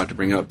that I'm about to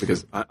bring up,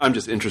 because I'm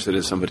just interested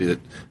as somebody that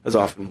has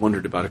often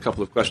wondered about a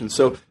couple of questions.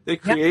 So they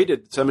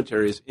created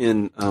cemeteries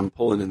in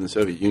Poland and the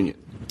Soviet Union,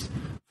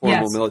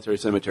 formal military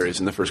cemeteries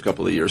in the first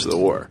couple of years of the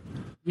war.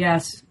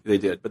 Yes. They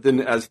did. But then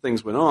as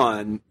things went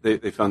on, they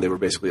found they were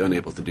basically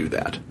unable to do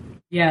that.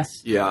 Yes.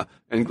 Yeah.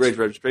 And grave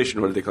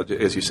registration, what did they call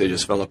it? As you say,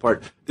 just fell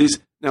apart.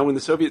 Now, when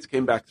the Soviets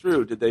came back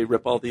through, did they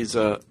rip all these,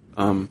 what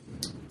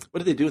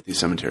did they do with these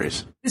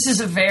cemeteries? This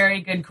is a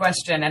very good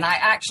question, and I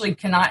actually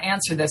cannot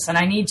answer this, and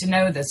I need to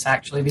know this,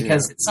 actually,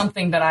 because it's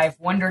something that I've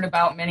wondered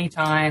about many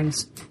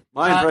times.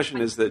 My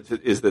impression is that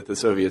the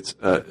Soviets,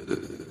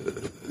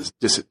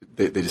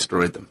 they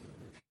destroyed them.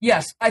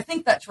 Yes, I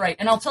think that's right.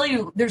 And I'll tell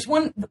you, there's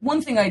one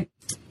thing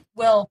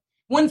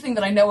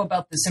that I know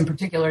about this in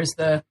particular is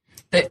that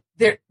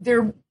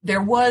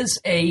there was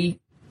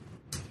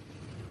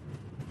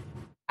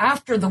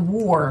after the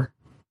war.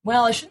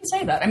 Well, I shouldn't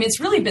say that. I mean, it's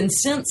really been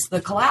since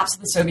the collapse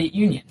of the Soviet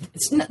Union.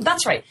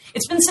 That's right.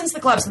 It's been since the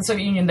collapse of the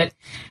Soviet Union that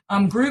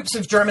groups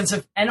of Germans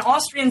and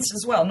Austrians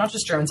as well, not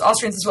just Germans,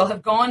 Austrians as well,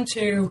 have gone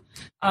to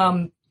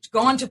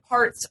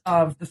parts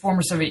of the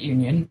former Soviet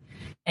Union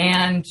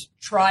and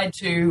tried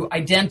to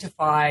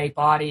identify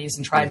bodies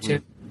and tried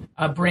to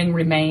bring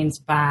remains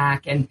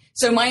back. And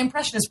so my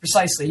impression is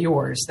precisely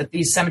yours, that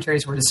these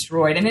cemeteries were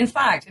destroyed. And in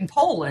fact, in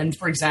Poland,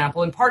 for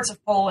example, in parts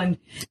of Poland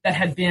that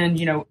had been,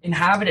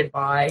 inhabited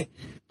by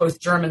both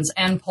Germans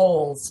and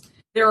Poles,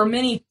 there are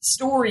many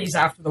stories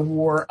after the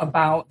war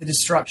about the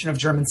destruction of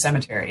German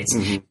cemeteries.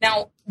 Mm-hmm.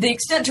 Now, the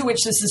extent to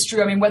which this is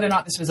true, I mean, whether or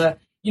not this was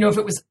if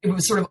it was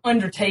sort of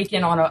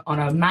undertaken on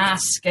a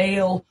mass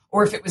scale,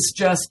 or if it was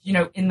just,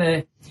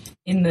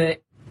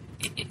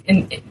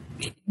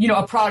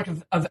 a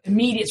product of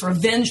immediate sort of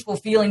vengeful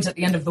feelings at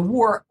the end of the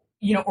war,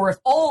 or if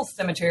all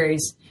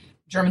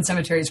German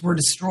cemeteries were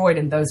destroyed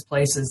in those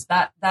places,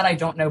 that I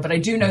don't know. But I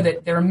do know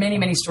that there are many,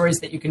 many stories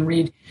that you can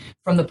read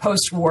from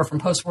post-war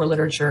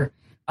literature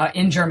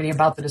in Germany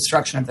about the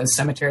destruction of those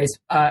cemeteries,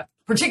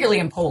 particularly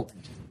in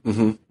Poland.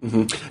 Mm-hmm,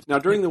 mm-hmm. Now,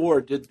 during the war,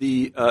 did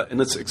and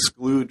let's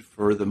exclude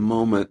for the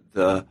moment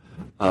the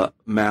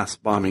mass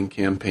bombing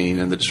campaign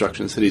and the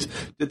destruction of cities,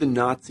 did the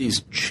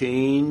Nazis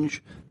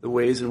change the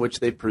ways in which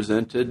they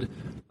presented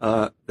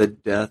the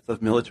death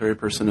of military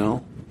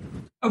personnel?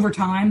 Over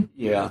time?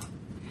 Yeah.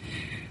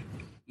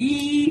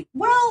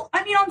 Well,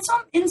 I mean,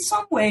 in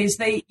some ways,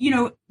 they,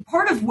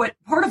 part of what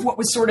kind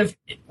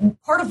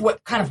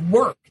of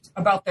worked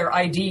about their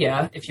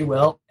idea, if you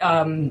will,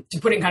 to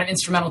put it in kind of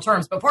instrumental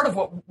terms, but part of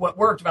what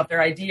worked about their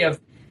idea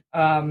of,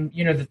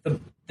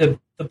 that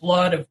the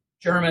blood of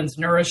Germans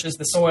nourishes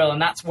the soil,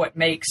 and that's what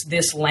makes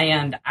this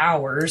land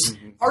ours.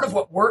 Mm-hmm. Part of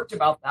what worked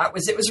about that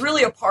was it was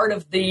really a part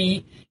of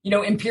the,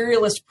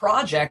 imperialist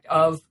project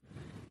of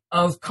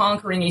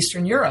conquering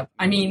Eastern Europe.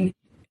 I mean,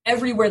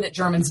 everywhere that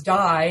Germans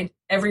died,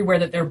 everywhere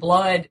that their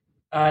blood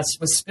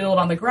was spilled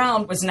on the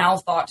ground was now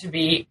thought to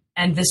be,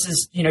 and this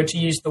is, to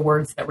use the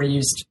words that were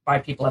used by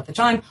people at the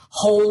time,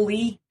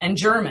 holy and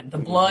German. The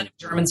blood of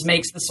Germans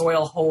makes the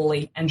soil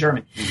holy and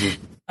German.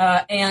 Mm-hmm.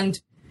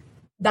 And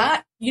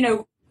that,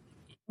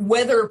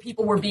 whether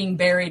people were being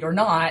buried or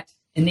not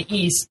in the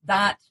East,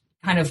 that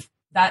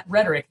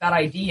rhetoric, that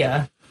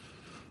idea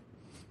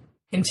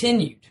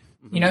continued.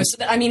 So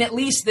that, I mean, at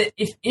least that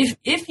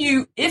if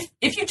you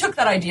took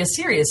that idea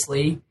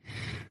seriously,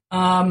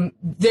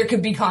 there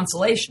could be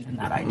consolation in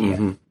that idea,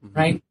 mm-hmm, mm-hmm.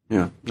 Right?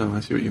 Yeah, no,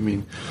 I see what you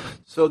mean.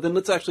 So then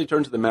let's actually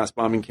turn to the mass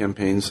bombing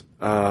campaigns.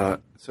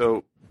 It's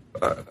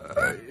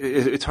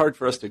hard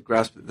for us to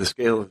grasp the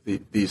scale of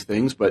these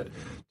things, but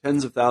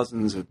tens of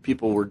thousands of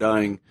people were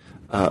dying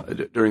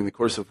during the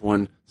course of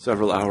one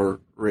several-hour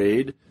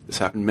raid. This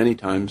happened many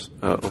times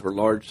over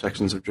large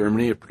sections of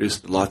Germany. It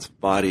produced lots of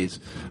bodies.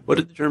 What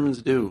did the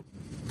Germans do?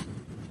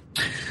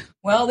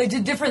 Well, they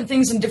did different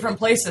things in different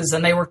places,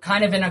 and they were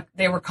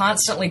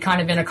constantly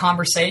kind of in a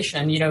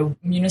conversation.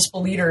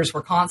 Municipal leaders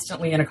were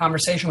constantly in a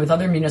conversation with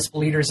other municipal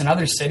leaders in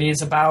other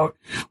cities about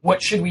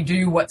what should we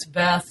do, what's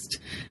best,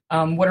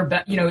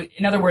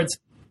 in other words,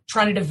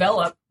 trying to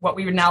develop what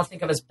we would now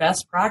think of as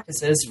best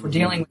practices for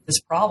dealing with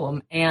this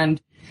problem. And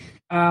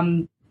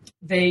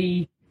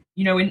they,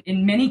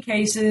 in many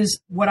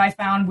cases, what I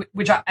found,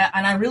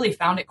 I really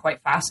found it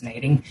quite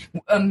fascinating,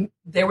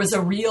 there was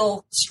a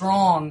real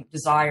strong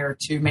desire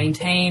to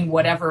maintain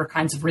whatever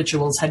kinds of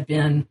rituals had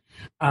been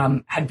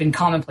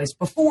commonplace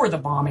before the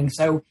bombing.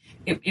 So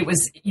it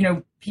was,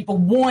 people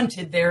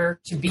wanted there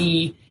to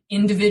be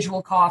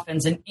individual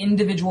coffins and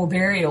individual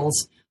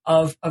burials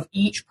of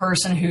each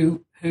person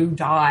who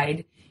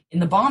died in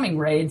the bombing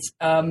raids.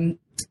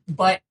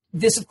 But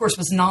this, of course,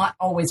 was not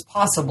always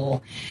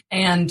possible.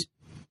 And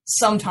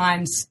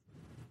sometimes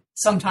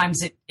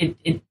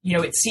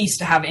it ceased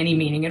to have any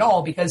meaning at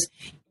all, because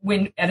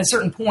when at a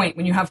certain point,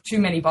 when you have too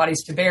many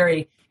bodies to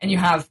bury and you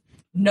have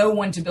no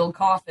one to build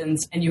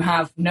coffins and you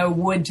have no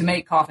wood to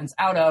make coffins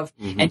out of,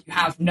 mm-hmm. and you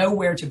have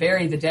nowhere to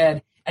bury the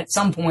dead, at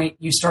some point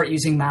you start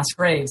using mass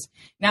graves.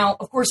 Now,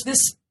 of course,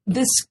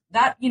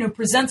 that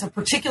presents a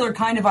particular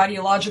kind of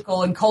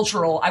ideological and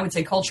cultural, I would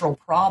say cultural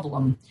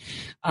problem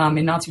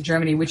in Nazi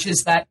Germany, which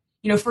is that,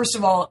 first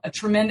of all,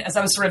 as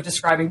I was sort of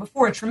describing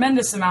before, a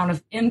tremendous amount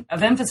of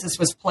emphasis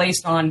was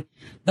placed on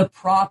the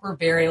proper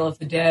burial of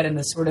the dead and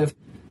the sort of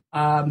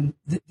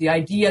the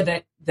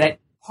idea that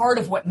part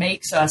of what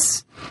makes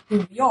us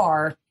who we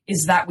are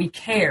is that we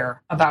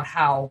care about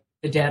how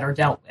the dead are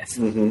dealt with.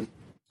 Mm-hmm.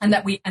 And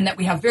that we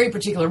have very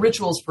particular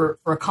rituals for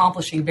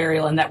accomplishing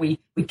burial, and that we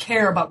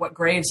care about what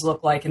graves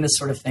look like and this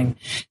sort of thing.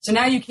 So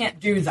now you can't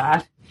do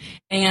that,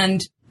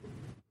 and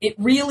it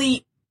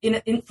really,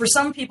 for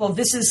some people,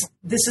 this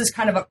is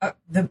kind of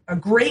a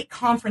great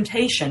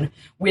confrontation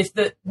with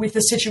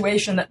the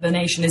situation that the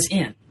nation is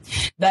in.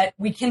 That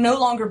we can no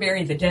longer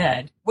bury the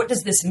dead. What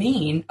does this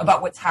mean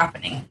about what's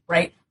happening,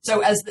 right?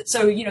 So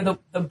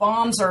the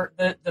bombs are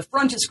the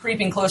front is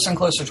creeping closer and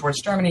closer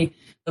towards Germany.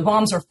 The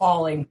bombs are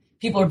falling.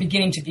 People are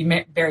beginning to be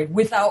buried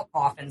without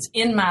coffins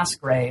in mass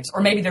graves,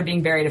 or maybe they're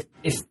being buried,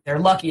 if they're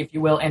lucky, if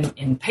you will,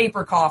 in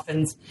paper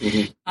coffins.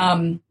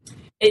 Mm-hmm.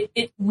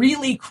 It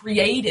really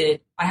created,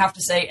 I have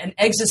to say, an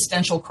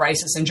existential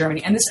crisis in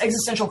Germany. And this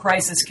existential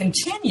crisis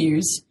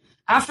continues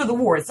after the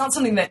war. It's not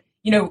something that,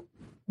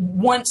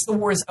 once the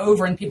war is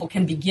over and people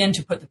can begin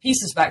to put the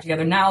pieces back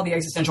together, now the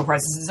existential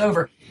crisis is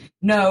over.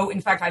 No,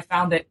 in fact, I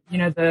found that,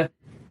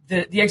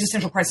 the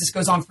existential crisis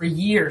goes on for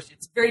years.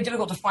 It's very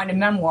difficult to find a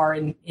memoir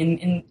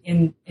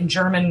in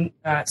German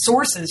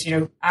sources,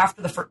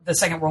 after the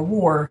Second World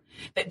War,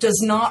 that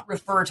does not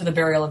refer to the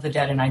burial of the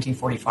dead in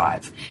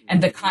 1945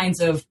 and the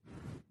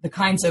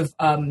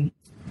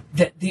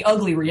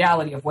ugly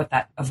reality of what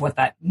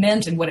that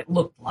meant and what it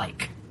looked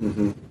like.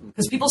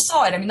 Because people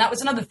saw it. I mean, that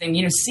was another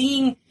thing.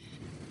 Seeing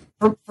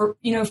for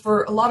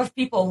a lot of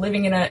people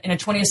living in a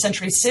 20th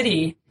century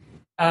city.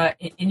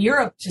 In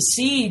Europe, to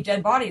see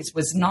dead bodies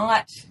was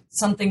not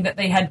something that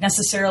they had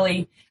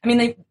necessarily. I mean,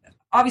 they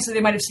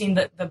might have seen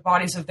the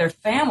bodies of their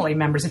family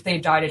members if they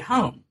had died at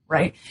home,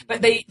 right?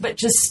 But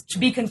just to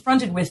be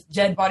confronted with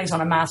dead bodies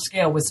on a mass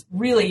scale was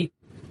really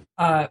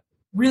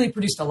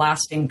produced a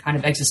lasting kind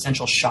of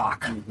existential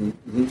shock. Mm-hmm,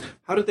 mm-hmm.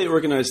 How did they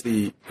organize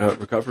the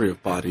recovery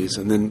of bodies,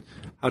 and then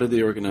how did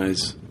they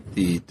organize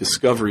the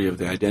discovery of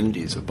the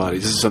identities of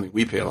bodies? This is something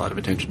we pay a lot of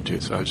attention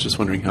to, so I was just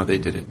wondering how they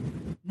did it.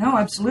 No,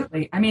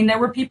 absolutely. I mean, there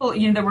were people,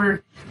 there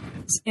were,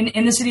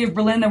 in the city of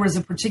Berlin, there was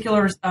a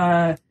particular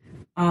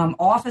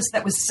office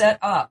that was set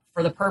up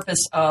for the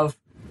purpose of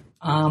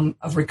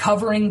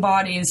recovering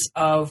bodies,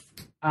 of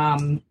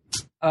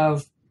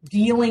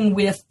dealing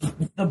with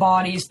the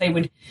bodies. They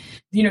would,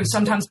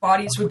 sometimes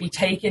bodies would be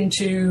taken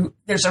to,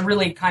 there's a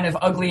really kind of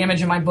ugly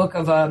image in my book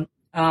of a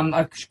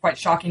quite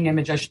shocking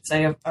image, I should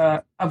say, of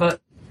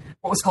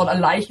what was called a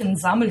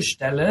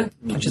Leichensammelstelle,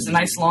 which is a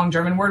nice long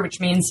German word,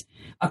 which means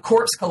a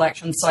corpse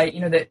collection site.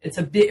 That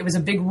it was a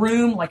big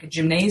room, like a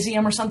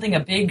gymnasium or something, a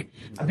big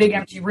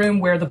empty room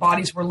where the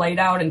bodies were laid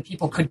out and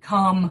people could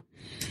come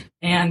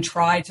and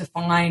try to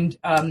find,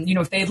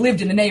 if they had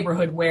lived in the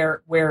neighborhood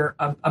where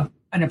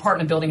an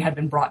apartment building had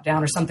been brought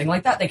down or something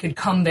like that, they could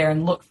come there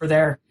and look for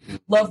their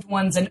loved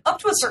ones. And up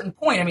to a certain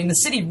point, I mean, the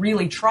city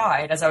really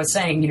tried, as I was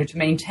saying, to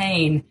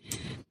maintain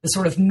the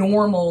sort of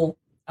normal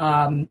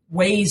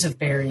ways of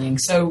burying.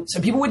 So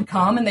people would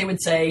come and they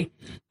would say,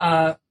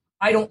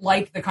 I don't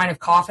like the kind of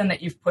coffin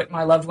that you've put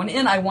my loved one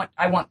in. I want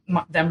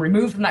them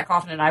removed from that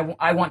coffin, and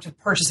I want to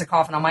purchase a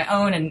coffin on my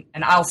own,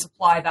 and I'll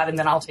supply that, and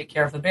then I'll take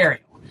care of the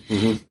burial.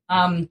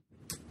 Mm-hmm.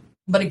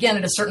 But again,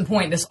 at a certain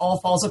point, this all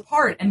falls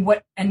apart. And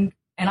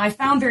I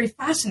found very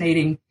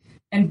fascinating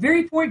and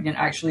very poignant,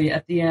 actually,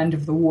 at the end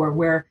of the war,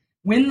 where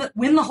when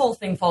the whole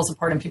thing falls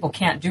apart and people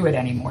can't do it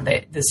anymore,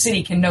 the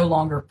city can no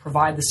longer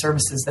provide the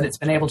services that it's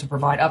been able to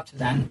provide up to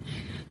then.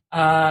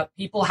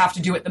 People have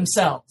to do it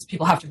themselves.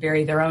 People have to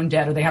bury their own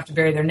dead, or they have to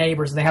bury their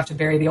neighbors, or they have to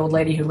bury the old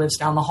lady who lives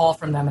down the hall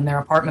from them in their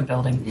apartment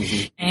building.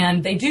 Mm-hmm.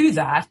 And they do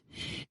that,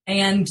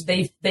 and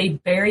they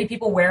bury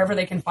people wherever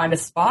they can find a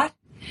spot,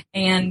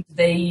 and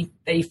they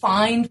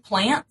find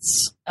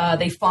plants,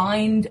 they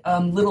find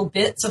little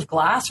bits of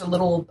glass or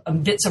little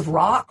bits of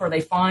rock, or they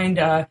find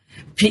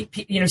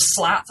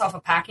slats off a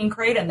packing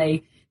crate, and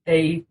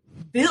they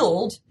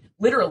build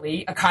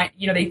literally a kind.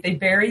 They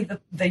bury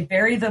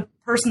the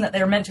person that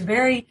they were meant to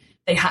bury.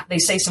 They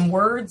say some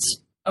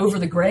words over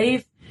the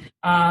grave.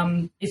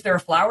 If there are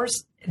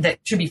flowers that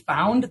should be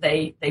found,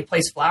 they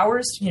place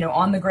flowers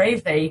on the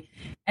grave. They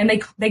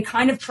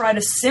kind of try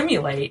to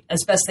simulate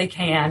as best they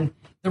can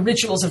the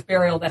rituals of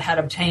burial that had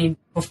obtained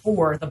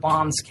before the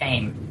bombs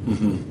came.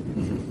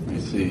 Mm-hmm. Mm-hmm. I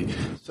see.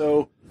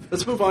 So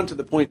let's move on to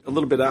the point a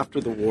little bit after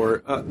the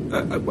war.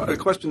 A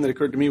question that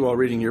occurred to me while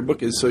reading your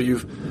book is, so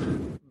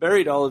you've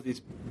buried all of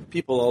these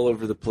people all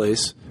over the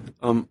place.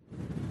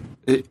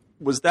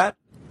 Was that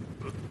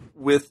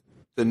with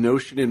the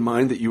notion in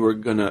mind that you were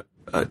going to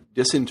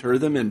disinter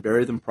them and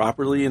bury them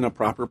properly in a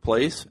proper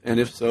place? And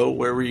if so,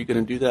 where were you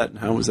going to do that, and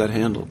how was that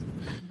handled?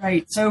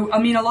 Right. So, I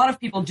mean, a lot of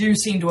people do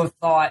seem to have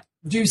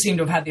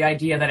had the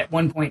idea that at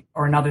one point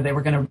or another they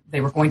were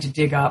going to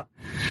dig up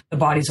the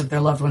bodies of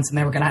their loved ones, and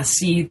they were going to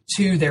see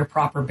to their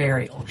proper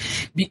burial.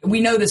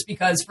 We know this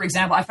because, for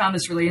example, I found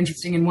this really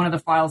interesting in one of the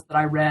files that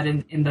I read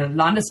in the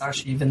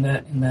Landesarchiv in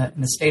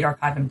the State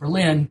Archive in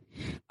Berlin,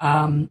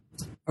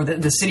 or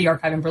the City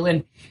Archive in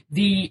Berlin.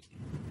 The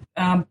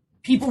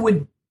people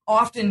would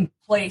often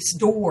place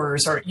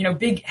doors or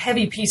big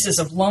heavy pieces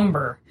of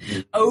lumber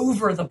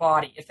over the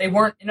body if they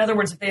weren't. In other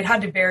words, if they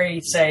had to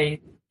bury, say,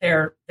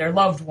 their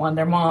loved one,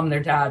 their mom, their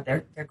dad,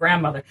 their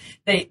grandmother,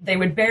 they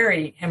would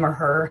bury him or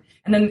her,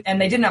 and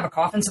they didn't have a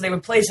coffin, so they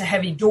would place a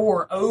heavy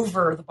door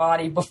over the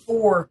body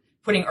before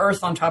putting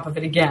earth on top of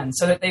it again,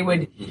 so that they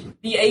would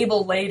be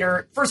able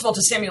later, first of all,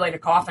 to simulate a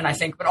coffin, I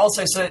think, but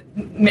also so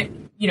that,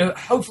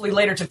 hopefully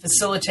later to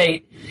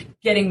facilitate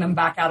getting them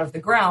back out of the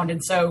ground.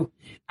 And so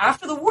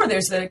after the war,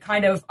 there's the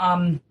kind of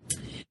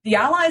the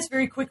Allies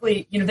very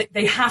quickly,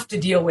 they have to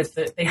deal with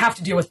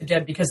the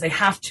dead, because they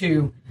have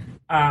to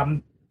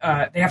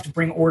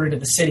bring order to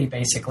the city,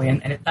 basically,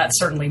 and that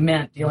certainly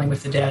meant dealing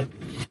with the dead.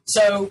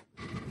 So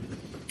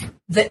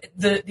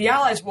the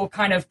Allies will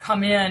kind of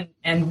come in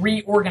and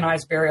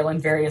reorganize burial in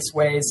various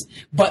ways,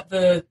 but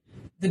the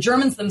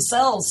Germans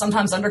themselves,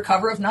 sometimes under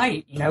cover of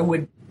night,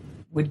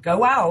 would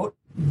go out,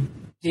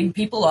 dig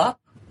people up,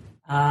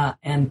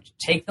 and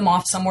take them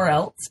off somewhere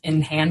else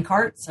in hand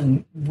carts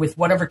and with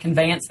whatever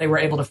conveyance they were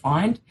able to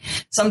find.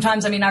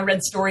 Sometimes, I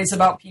read stories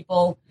about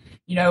people,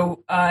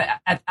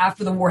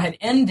 after the war had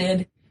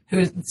ended,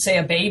 who, say,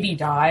 a baby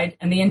died,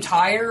 and the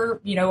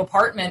entire,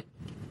 apartment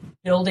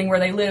building where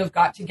they live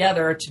got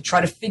together to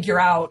try to figure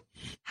out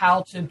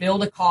how to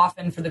build a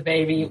coffin for the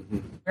baby.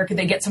 Where could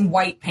they get some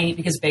white paint,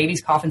 because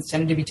babies' coffins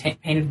tended to be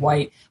painted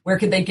white? Where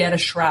could they get a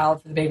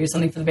shroud for the baby, or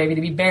something for the baby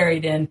to be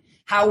buried in?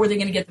 How were they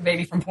going to get the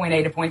baby from point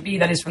A to point B,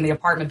 that is from the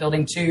apartment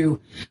building to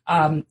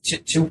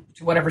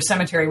whatever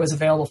cemetery was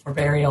available for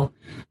burial?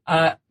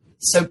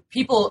 So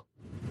people,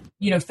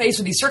 faced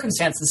with these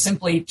circumstances,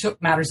 simply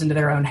took matters into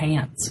their own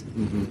hands.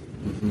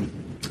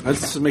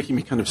 This is making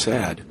me kind of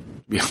sad, to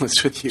be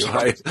honest with you.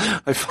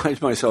 I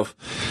find myself,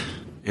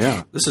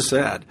 this is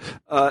sad.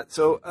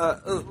 So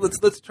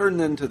let's turn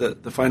then to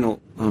the final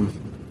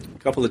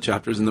couple of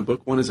chapters in the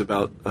book. One is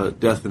about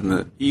death in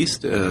the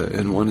East,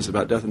 and one is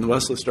about death in the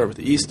West. Let's start with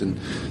the East. And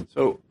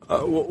so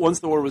once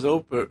the war was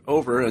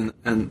over and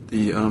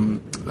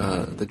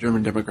the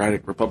German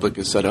Democratic Republic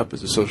is set up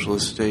as a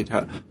socialist state,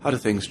 how do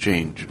things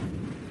change?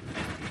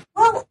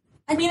 Well,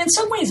 in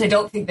some ways, I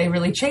don't think they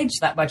really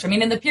changed that much.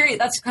 In the period,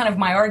 that's kind of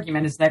my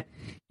argument, is that,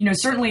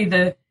 certainly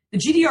the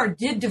GDR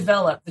did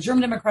develop, the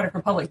German Democratic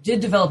Republic did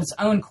develop its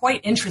own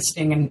quite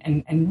interesting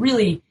and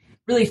really,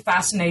 really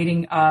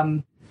fascinating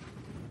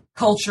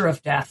culture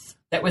of death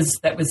that was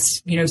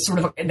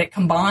that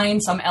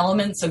combined some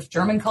elements of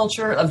German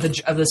culture, of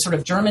the sort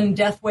of German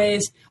death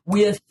ways,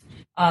 with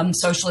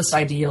socialist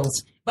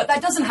ideals. But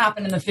that doesn't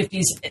happen in the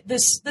 50s. The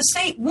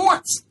state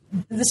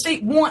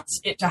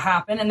wants it to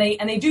happen, and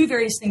they do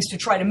various things to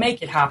try to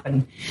make it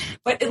happen.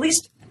 But at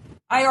least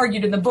I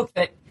argued in the book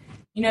that,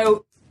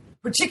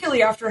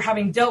 particularly after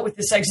having dealt with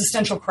this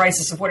existential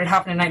crisis of what had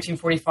happened in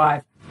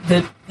 1945,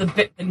 the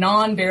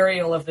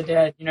non-burial of the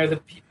dead, the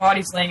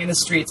bodies laying in the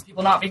streets,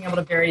 people not being able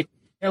to bury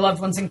their loved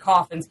ones in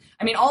coffins.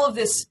 All of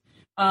this,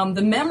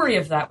 the memory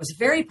of that was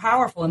very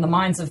powerful in the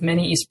minds of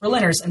many East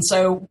Berliners. And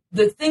so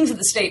the things that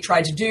the state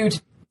tried to do,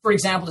 for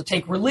example, to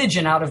take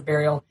religion out of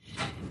burial,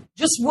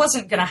 just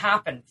wasn't going to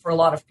happen for a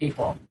lot of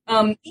people.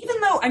 Even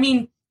though,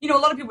 a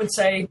lot of people would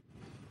say,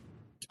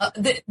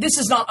 this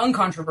is not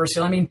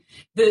uncontroversial.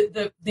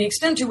 The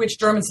extent to which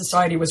German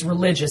society was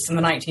religious in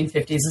the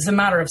 1950s is a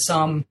matter of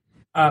some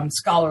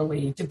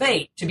scholarly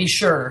debate, to be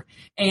sure.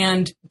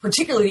 And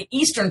particularly the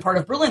eastern part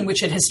of Berlin, which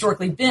had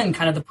historically been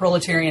kind of the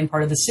proletarian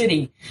part of the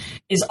city,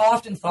 is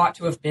often thought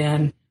to have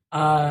been,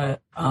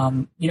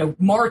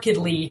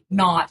 markedly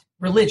not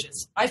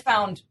religious. I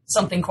found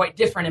something quite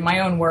different in my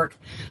own work.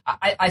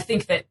 I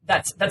think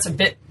that's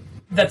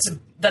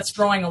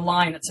drawing a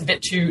line that's a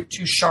bit too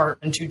sharp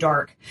and too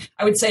dark.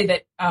 I would say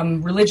that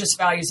religious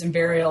values in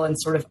burial and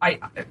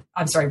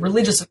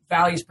religious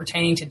values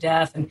pertaining to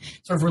death and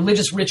sort of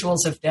religious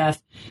rituals of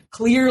death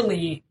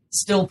clearly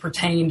still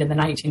pertained in the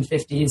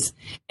 1950s,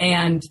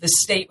 and the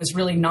state was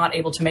really not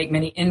able to make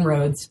many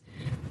inroads.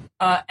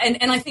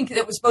 And I think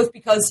that was both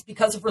because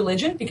of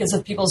religion, because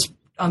of people's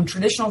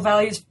traditional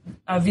values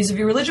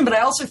vis-a-vis religion, but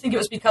I also think it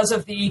was because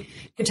of the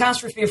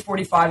catastrophe of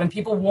 45, and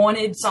people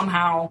wanted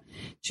somehow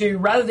to,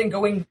 rather than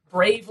going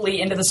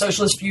bravely into the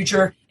socialist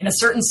future, in a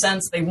certain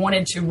sense, they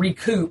wanted to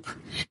recoup.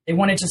 They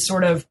wanted to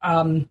sort of,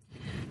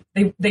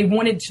 they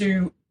wanted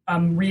to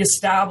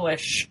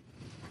reestablish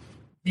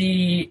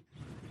certain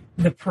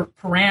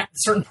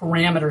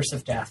parameters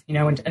of death,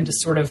 and to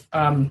sort of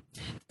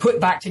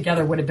put back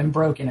together what had been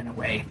broken in a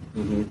way.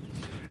 Mm-hmm.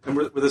 And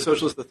were the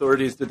socialist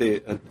authorities, did they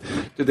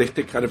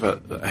take kind of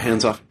a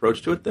hands-off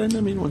approach to it then?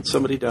 When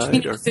somebody died?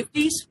 In the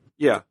 50s?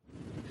 Yeah.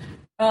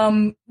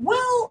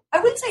 Well, I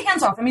wouldn't say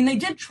hands-off. They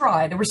did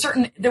try. There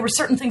were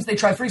certain things they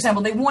tried. For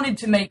example, they wanted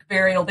to take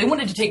burial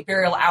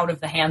out of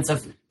the hands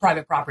of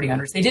private property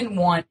owners. They didn't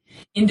want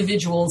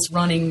individuals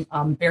running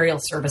burial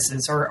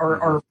services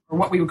or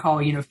what we would call,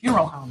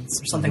 funeral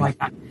homes or something like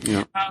that.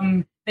 Yeah.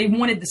 They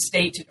wanted the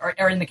state,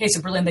 or in the case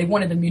of Berlin, they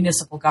wanted the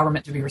municipal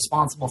government to be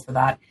responsible for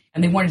that.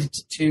 And they wanted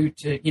to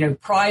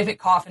private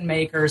coffin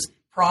makers,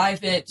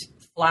 private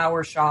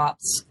flower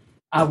shops,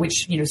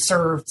 which,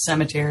 served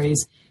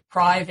cemeteries,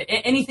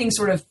 anything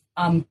sort of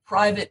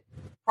private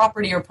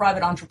property or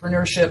private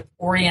entrepreneurship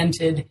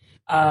oriented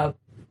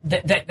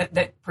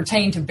that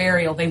pertain to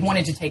burial, they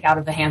wanted to take out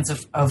of the hands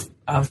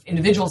of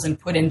individuals and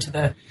put into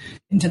the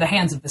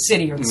hands of the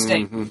city or the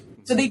state.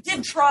 So they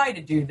did try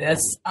to do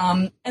this,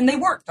 and they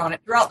worked on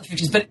it throughout the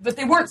 50s, but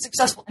they weren't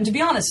successful. And to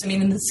be honest, I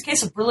mean, in this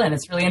case of Berlin,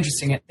 it's really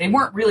interesting. They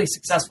weren't really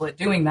successful at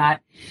doing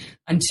that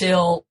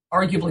until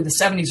arguably the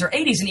 70s or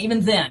 80s, and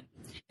even then,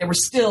 there were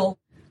still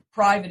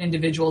private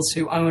individuals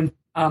who owned,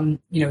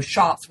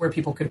 shops where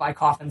people could buy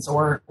coffins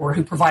or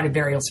who provided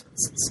burial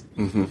services.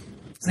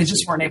 So they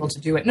just weren't able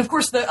to do it. And of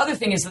course, the other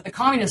thing is that the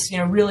communists,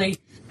 really,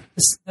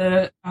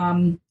 the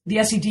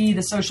SED,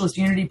 the Socialist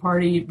Unity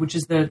Party, which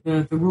is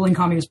the ruling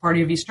Communist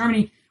Party of East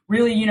Germany,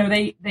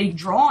 really, they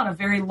draw on a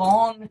very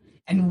long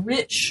and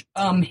rich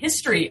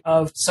history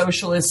of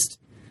socialist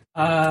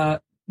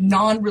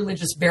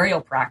non-religious burial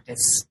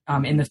practice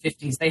in the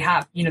 50s.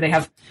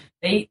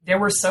 There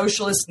were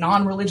socialist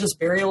non-religious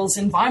burials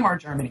in Weimar,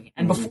 Germany,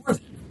 and before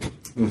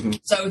them.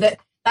 So that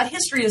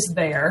history is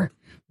there,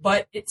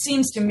 but it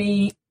seems to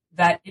me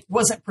that it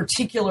wasn't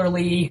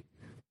particularly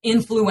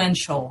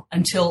influential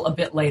until a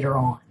bit later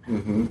on.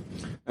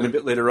 And a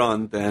bit later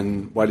on,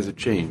 then why does it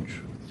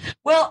change?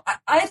 Well,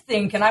 I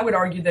think, and I would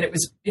argue that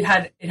it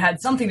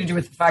had something to do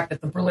with the fact that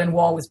the Berlin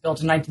Wall was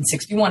built in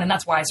 1961, and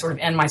that's why I sort of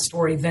end my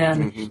story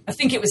then. I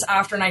think it was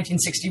after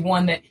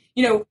 1961 that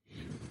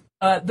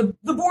the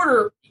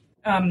border.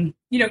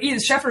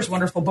 Edith Schaeffer's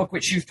wonderful book,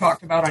 which you've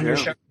talked about on your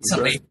show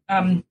recently.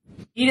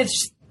 Edith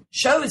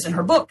shows in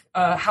her book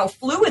how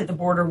fluid the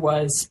border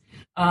was,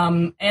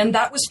 and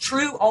that was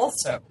true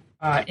also.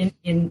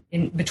 In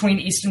between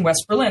East and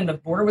West Berlin, the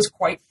border was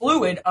quite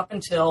fluid up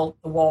until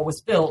the wall was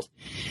built.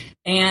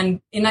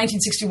 And in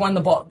 1961,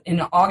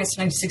 in August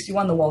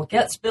 1961, the wall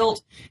gets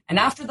built. And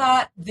after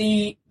that,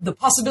 the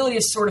possibility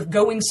of sort of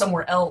going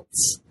somewhere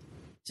else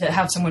to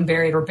have someone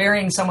buried, or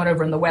burying someone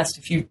over in the West,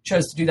 if you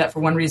chose to do that for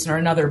one reason or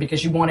another,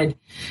 because you wanted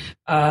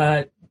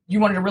a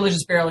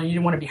religious burial and you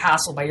didn't want to be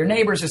hassled by your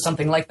neighbors or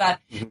something like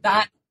that,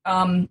 that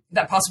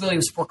possibility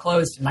was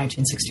foreclosed in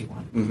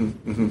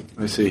 1961.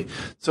 I see.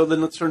 So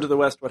then let's turn to the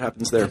West. What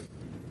happens there?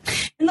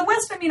 In the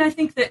West, I mean, I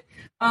think that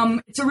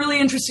it's a really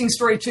interesting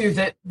story, too,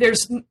 that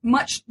there's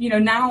much,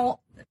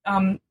 now,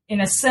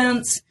 in a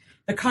sense,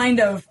 the kind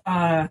of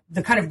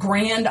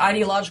grand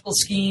ideological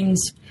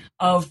schemes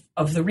of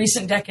the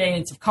recent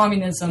decades of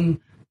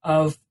communism,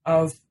 of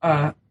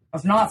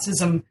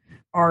Nazism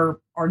are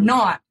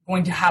not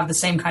going to have the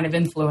same kind of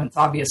influence,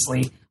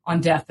 obviously, on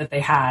death that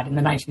they had in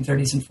the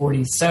 1930s and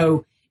 40s.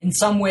 So in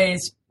some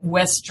ways,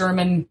 West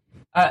Berlin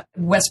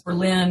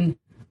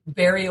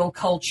burial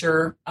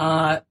culture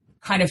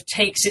kind of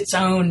takes its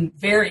own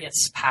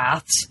various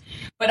paths.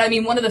 But I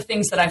mean, one of the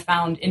things that I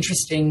found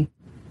interesting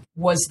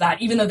was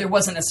that even though there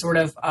wasn't a sort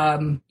of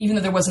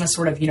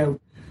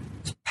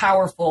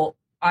powerful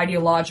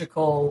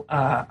ideological,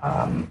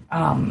 I'm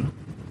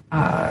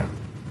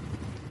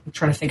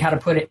trying to think how to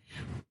put it,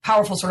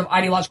 powerful sort of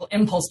ideological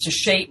impulse to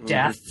shape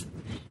death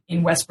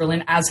in West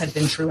Berlin, as had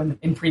been true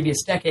in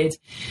previous decades.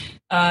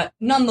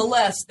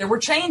 Nonetheless, there were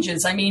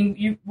changes. I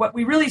mean, what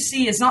we really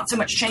see is not so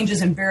much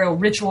changes in burial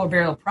ritual or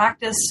burial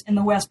practice in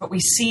the West, but we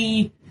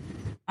see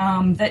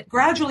that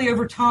gradually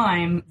over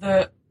time,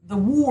 the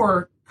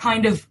war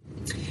kind of,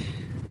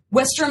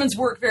 West Germans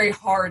worked very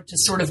hard to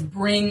sort of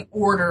bring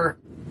order,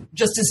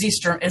 just as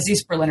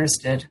East Berliners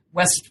did.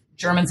 West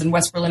Germans and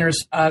West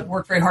Berliners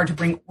worked very hard to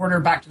bring order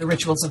back to the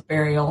rituals of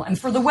burial. And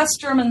for the West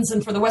Germans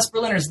and for the West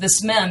Berliners,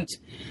 this meant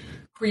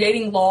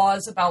creating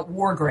laws about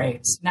war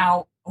graves.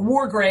 Now, a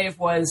war grave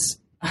was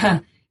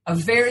a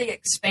very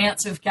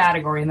expansive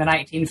category in the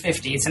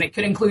 1950s, and it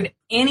could include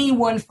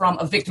anyone from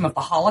a victim of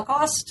the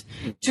Holocaust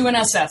to an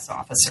SS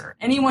officer.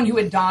 Anyone who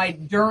had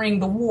died during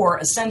the war,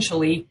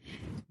 essentially,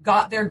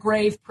 got their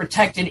grave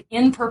protected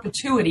in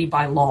perpetuity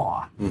by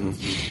law.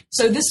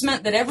 So this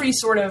meant that every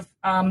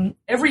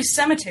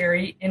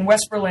cemetery in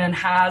West Berlin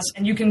has,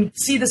 and you can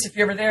see this if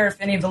you're ever there, if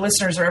any of the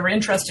listeners are ever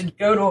interested,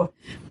 go to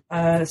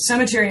a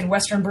cemetery in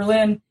Western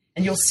Berlin,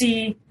 and you'll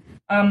see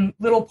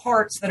little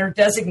parts of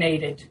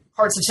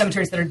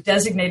cemeteries that are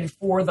designated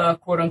for the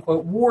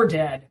quote-unquote war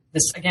dead,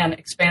 this, again,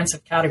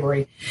 expansive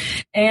category.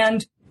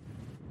 And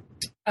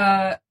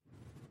I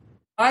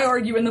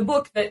argue in the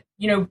book that,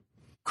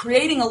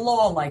 creating a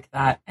law like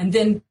that and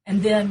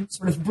then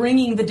sort of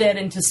bringing the dead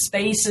into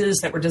spaces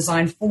that were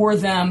designed for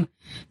them,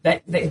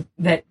 that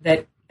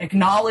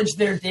acknowledge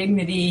their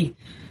dignity,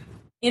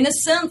 in a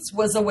sense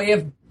was a way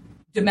of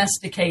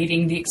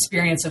domesticating the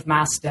experience of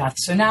mass death.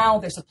 So now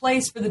there's a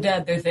place for the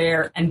dead, they're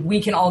there, and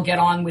we can all get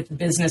on with the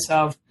business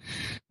of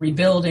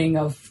rebuilding,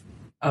 of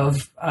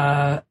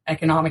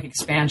economic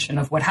expansion,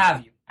 of what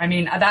have you. I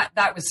mean,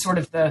 that was sort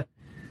of the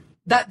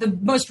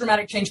most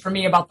dramatic change for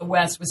me about the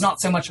West was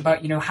not so much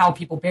about, how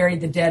people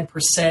buried the dead per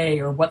se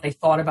or what they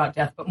thought about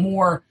death, but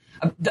more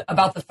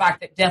about the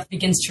fact that death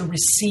begins to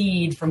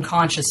recede from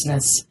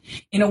consciousness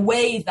in a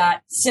way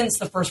that since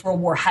the First World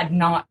War had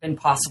not been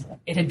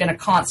possible. It had been a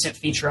constant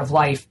feature of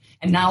life.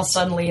 And now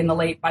suddenly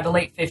by the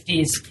late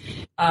 50s,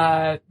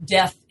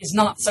 death is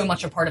not so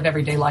much a part of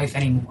everyday life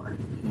anymore.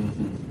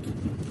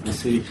 I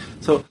see.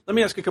 So let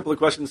me ask a couple of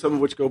questions, some of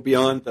which go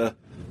beyond the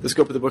the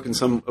scope of the book and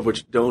some of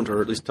which don't,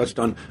 or at least touched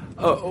on.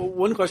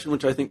 One question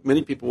which I think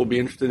many people will be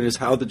interested in is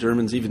how the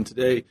Germans even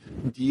today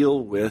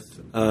deal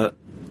with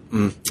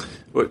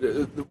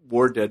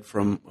war dead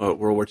from World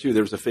War II.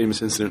 There was a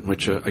famous incident in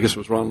which I guess it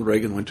was Ronald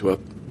Reagan went to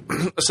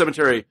a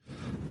cemetery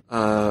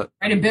right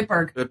in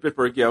Bitburg. At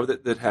Bitburg, yeah,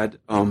 that had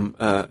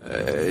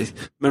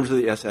members of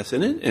the SS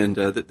in it, and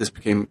that this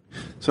became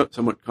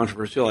somewhat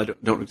controversial. I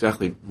don't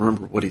exactly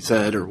remember what he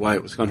said or why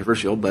it was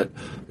controversial, but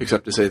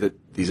except to say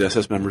that these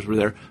SS members were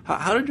there.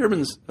 How do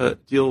Germans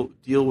deal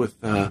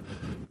with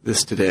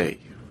this today?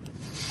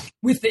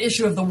 With the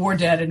issue of the war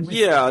dead, and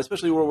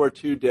especially World War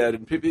II dead,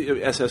 and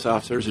SS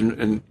officers,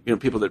 and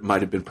people that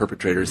might have been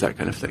perpetrators, that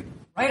kind of thing.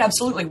 Right,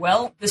 absolutely.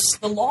 Well,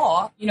 the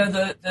law,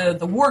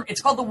 the war. It's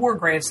called the War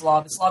Graves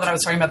Law. This law that I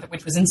was talking about,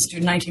 which was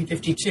instituted in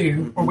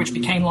 1952, or which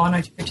became law in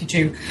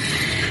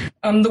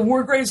 1952. The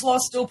War Graves Law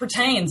still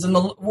pertains, and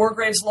the War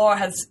Graves Law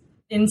has,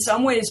 in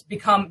some ways,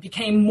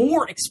 became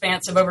more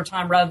expansive over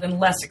time rather than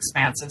less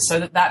expansive. So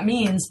that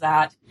means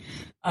that.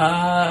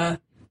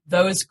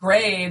 Those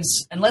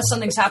graves, unless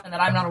something's happened that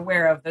I'm not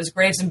aware of, those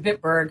graves in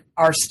Bitburg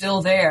are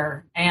still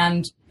there.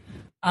 And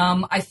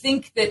I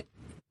think that,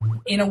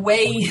 in a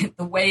way,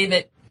 the way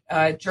that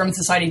German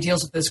society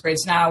deals with those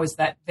graves now is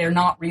that they're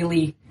not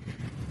really,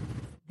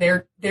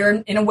 they're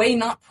in a way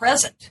not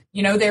present.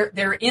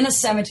 They're in a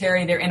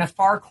cemetery, they're in a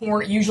far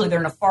corner, usually they're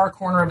in a far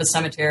corner of a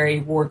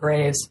cemetery, war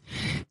graves,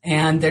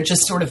 and they're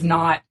just sort of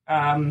not,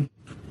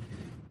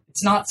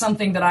 it's not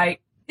something that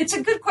it's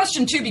a good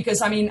question too,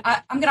 because I'm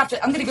going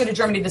to go to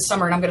Germany this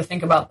summer, and I'm going to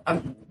think about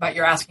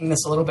your asking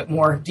this a little bit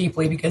more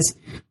deeply, because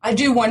I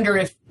do wonder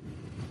if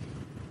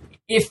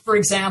for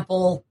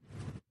example,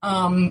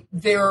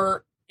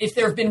 there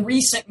have been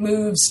recent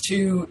moves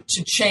to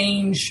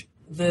change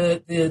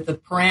the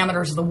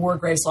parameters of the war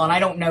graves law, and I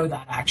don't know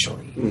that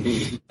actually.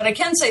 Mm-hmm. But I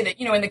can say that,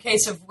 in the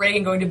case of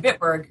Reagan going to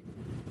Bitburg,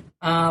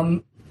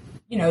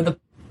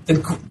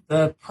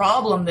 the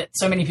problem that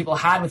so many people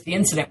had with the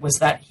incident was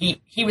that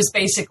he was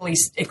basically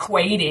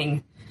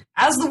equating,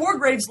 as the War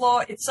Graves Law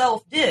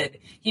itself did,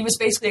 he was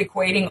basically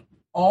equating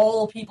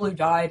all people who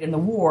died in the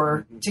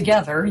war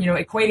together,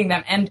 equating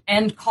them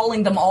and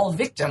calling them all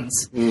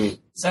victims. Mm.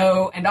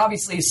 So, and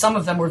obviously some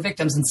of them were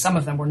victims and some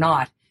of them were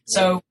not.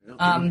 So,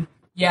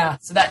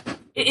 so that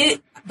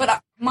it,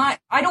 but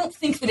I don't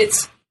think that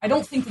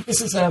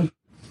this is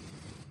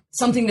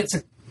something that's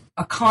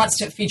a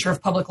constant feature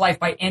of public life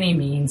by any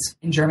means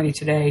in Germany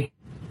today,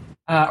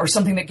 or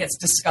something that gets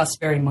discussed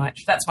very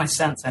much. That's my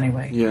sense,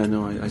 anyway. Yeah,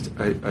 no,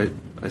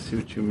 I see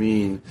what you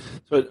mean.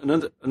 So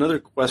another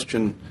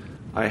question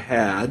I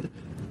had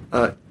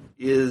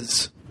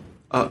is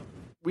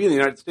we in the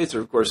United States are,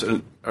 of course,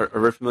 are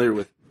very familiar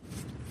with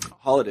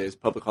holidays,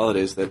 public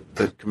holidays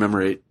that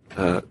commemorate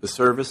the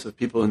service of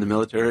people in the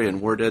military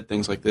and war dead,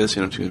 things like this.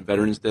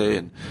 Veterans Day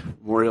and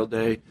Memorial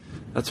Day.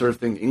 That sort of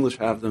thing. The English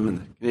have them, and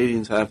the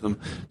Canadians have them.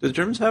 Do the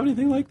Germans have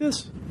anything like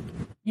this?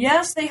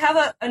 Yes, they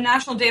have a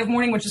national day of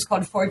mourning, which is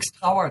called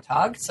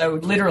Volkstrauertag. So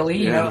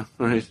literally,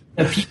 right.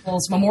 The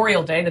People's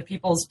Memorial Day, the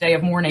People's Day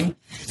of Mourning.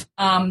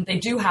 They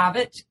do have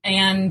it,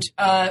 and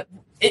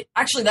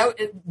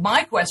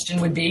my question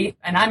would be,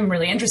 and I'm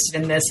really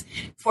interested in this.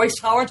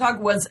 Volkstrauertag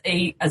was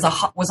a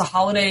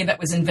holiday that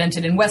was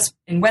invented in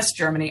West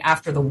Germany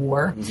after the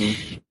war.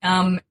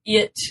 Mm-hmm.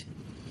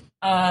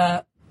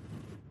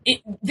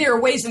 There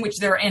are ways in which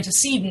there are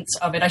antecedents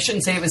of it. I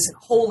shouldn't say it was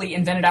wholly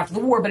invented after the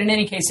war, but in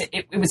any case,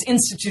 it was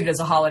instituted as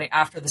a holiday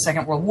after the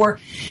Second World War.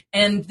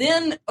 And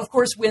then, of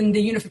course, when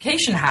the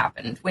unification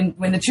happened, when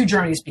the two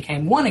Germanys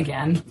became one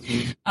again,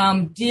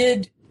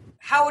 mm-hmm.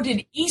 How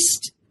did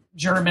East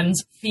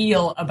Germans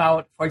feel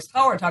about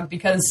Volkstrauertag?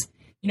 Because,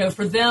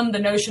 for them, the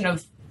notion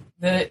of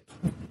the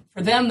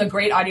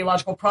great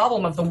ideological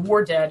problem of the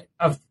war dead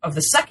of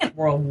the Second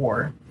World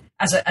War,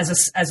 as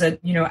a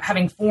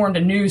having formed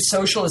a new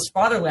socialist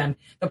fatherland,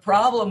 the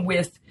problem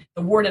with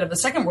the war dead of the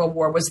Second World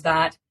War was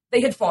that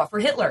they had fought for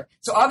Hitler.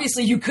 So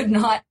obviously you could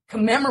not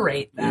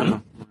commemorate them.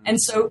 Yeah. And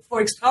so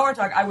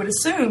Volkstrauertag, I would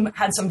assume,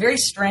 had some very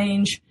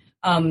strange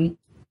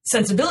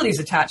sensibilities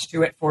attached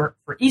to it for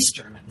East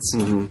Germans.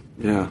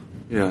 Mm-hmm. Yeah.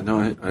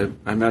 No,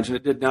 I imagine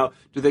it did. Now,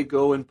 do they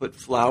go and put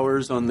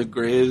flowers on the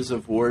graves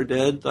of war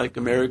dead like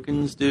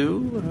Americans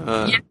do?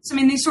 Yes,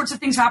 these sorts of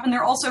things happen.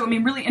 There are also,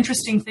 really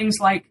interesting things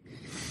like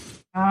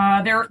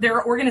there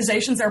are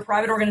organizations, there are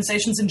private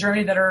organizations in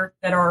Germany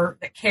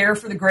that care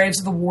for the graves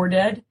of the war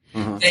dead.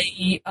 Uh-huh.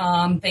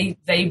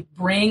 They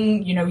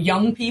bring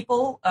young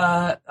people.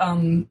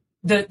 The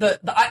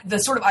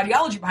sort of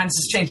ideology behind this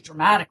has changed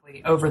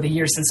dramatically over the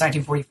years since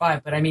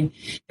 1945. But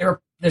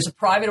there's a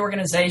private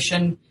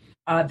organization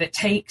that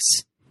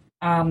takes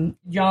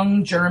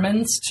young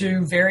Germans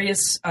to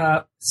various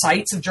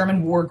sites of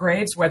German war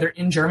graves, whether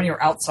in Germany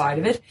or outside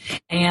of it,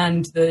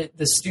 and the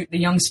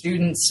young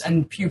students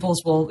and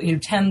pupils will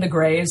tend the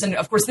graves. And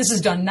of course, this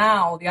is done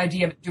now. The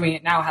idea of doing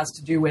it now has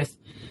to do with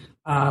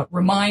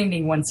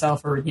reminding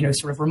oneself, or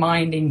sort of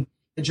reminding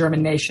the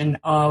German nation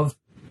of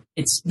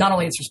it's not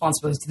only its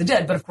responsibilities to the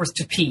dead, but of course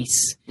to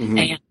peace.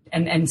 Mm-hmm.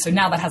 And so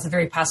now that has a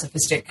very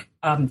pacifistic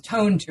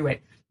tone to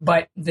it.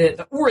 but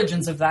the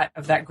origins of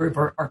that group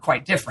are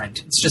quite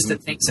different. It's just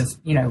that things have,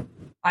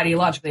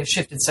 ideologically have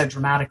shifted so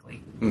dramatically.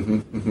 Mm-hmm,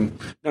 mm-hmm.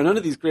 Now, none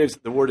of these graves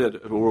that the war did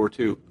of World War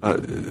II,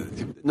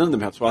 none of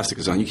them have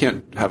swastikas on. You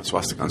can't have a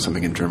swastika on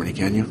something in Germany,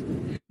 can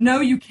you? No,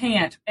 you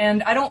can't.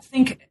 And I don't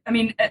think,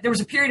 there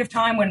was a period of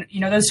time when,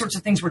 those sorts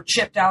of things were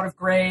chipped out of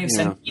graves.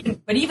 Yeah.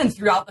 But even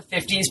throughout the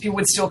 50s, people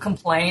would still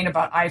complain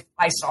about, I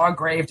saw a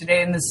grave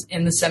today in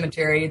the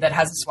cemetery that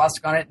has a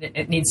swastika on it.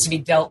 It needs to be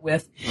dealt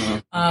with.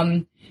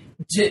 Uh-huh.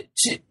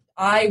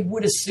 I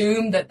would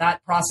assume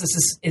that process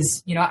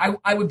is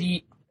I would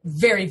be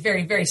very,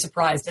 very, very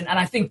surprised. And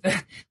I think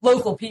the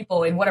local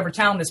people in whatever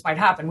town this might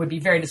happen would be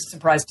very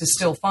surprised to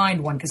still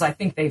find one, because I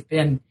think they've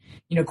been,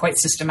 quite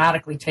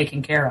systematically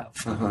taken care of.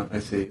 Uh-huh, I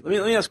see.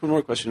 Let me ask one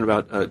more question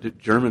about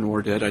German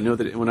war dead. I know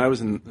that when I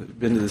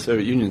been to the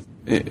Soviet Union,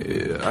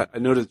 I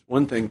noticed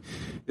one thing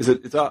is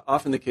that it's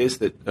often the case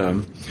that,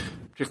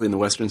 particularly in the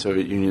Western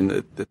Soviet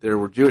Union, that there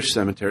were Jewish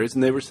cemeteries,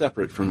 and they were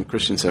separate from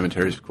Christian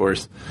cemeteries, of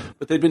course,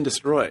 but they'd been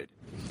destroyed.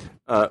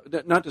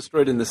 Not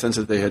destroyed in the sense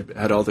that they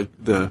had all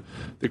the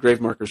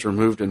grave markers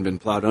removed and been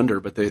plowed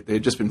under, but they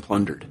had just been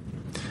plundered.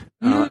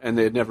 And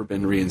they had never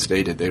been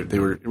reinstated. They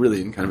were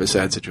really in kind of a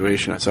sad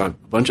situation. I saw a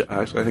bunch of,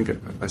 actually, I think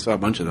I saw a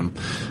bunch of them.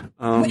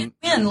 When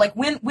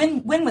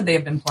would they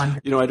have been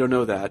plundered? I don't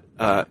know that,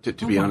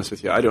 to be honest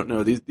with you. I don't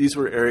know. These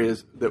were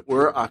areas that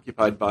were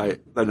occupied by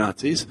the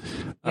Nazis.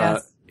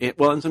 Yes.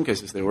 In some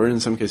cases they were, in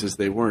some cases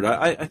they weren't.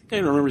 I think I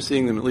remember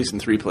seeing them at least in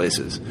 3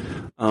 places,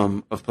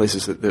 of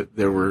places that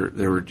there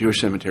were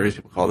Jewish cemeteries.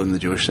 People call them the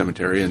Jewish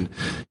cemetery, and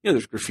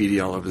there's graffiti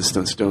all over the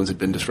stones had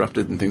been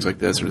disrupted and things like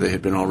this, or they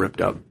had been all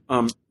ripped up.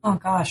 Oh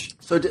gosh!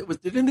 So did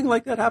anything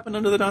like that happen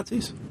under the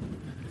Nazis?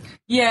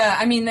 Yeah,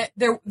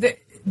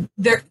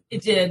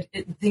 it did.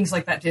 Things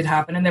like that did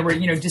happen, and there were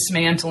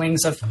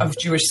dismantlings of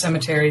Jewish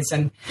cemeteries,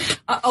 and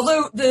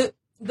although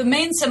the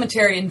main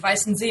cemetery in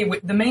Weissensee,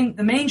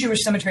 the main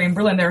Jewish cemetery in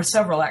Berlin, there are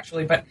several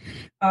actually, but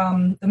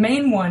the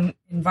main one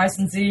in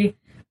Weissensee,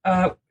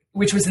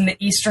 which was in the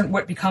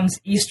what becomes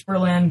East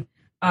Berlin,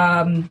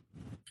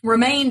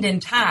 remained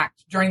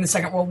intact during the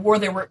Second World War.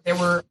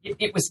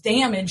 It was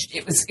damaged.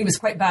 It was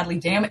quite badly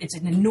damaged. It's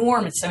an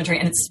enormous cemetery,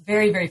 and it's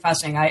very, very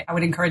fascinating. I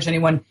would encourage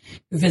anyone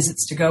who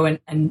visits to go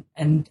and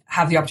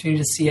have the opportunity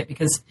to see it,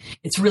 because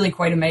it's really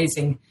quite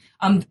amazing.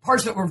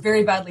 Parts of it were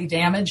very badly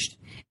damaged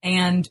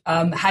and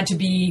had to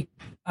be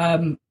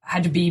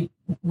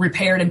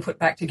repaired and put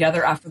back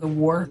together after the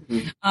war.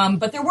 Mm-hmm.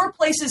 But there were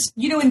places,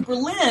 in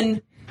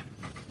Berlin,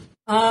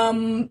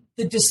 the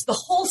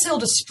wholesale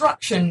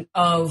destruction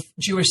of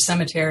Jewish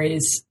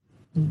cemeteries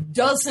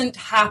doesn't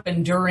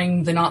happen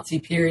during the Nazi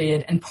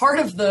period. And part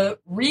of the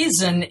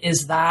reason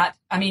is that,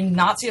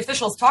 Nazi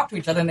officials talk to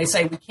each other and they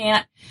say, we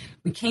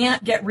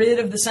can't get rid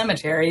of the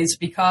cemeteries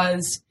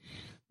because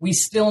we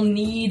still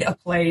need a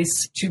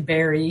place to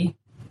bury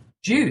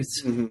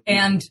Jews. Mm-hmm.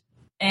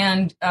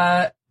 And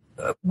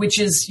which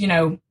is,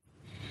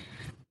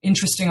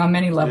 interesting on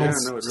many levels.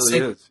 Yeah, no, it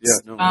really is. Yeah,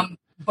 no.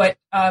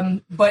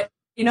 But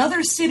in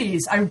other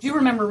cities, I do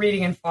remember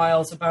reading in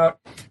files about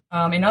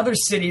in other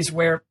cities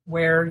where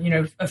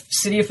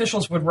city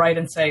officials would write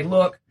and say,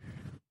 look,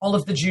 all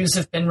of the Jews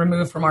have been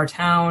removed from our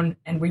town,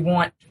 and we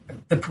want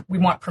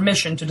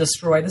permission to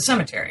destroy the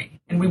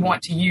cemetery, and we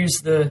want to use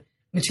the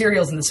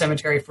materials in the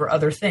cemetery for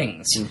other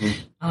things.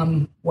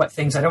 Mm-hmm. What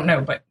things, I don't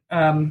know. But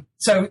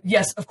so,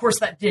 yes, of course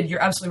that did.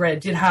 You're absolutely right.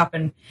 It did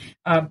happen.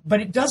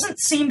 But it doesn't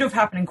seem to have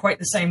happened in quite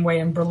the same way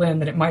in Berlin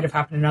that it might have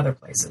happened in other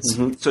places.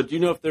 Mm-hmm. So do you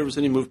know if there was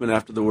any movement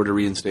after the war to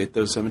reinstate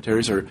those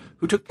cemeteries, or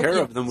who took care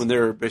of them when they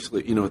were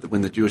basically,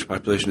 when the Jewish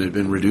population had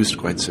been reduced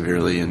quite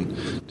severely,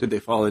 and did they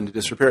fall into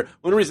disrepair?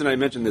 One reason I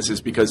mention this is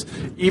because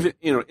even,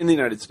 in the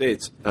United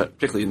States,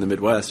 particularly in the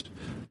Midwest,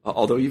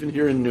 although even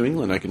here in New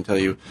England, I can tell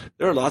you,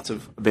 there are lots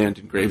of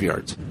abandoned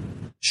graveyards.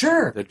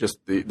 Sure. They're just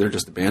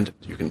abandoned,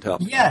 you can tell.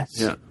 Yes.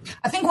 Yeah.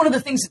 I think one of the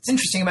things that's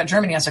interesting about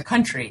Germany as a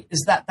country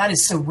is that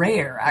is so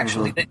rare,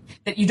 actually,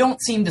 that you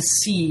don't seem to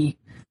see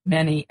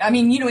many.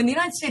 In the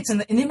United States, in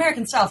the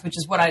American South, which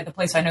is the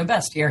place I know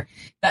best here,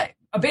 that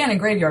abandoned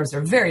graveyards are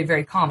very,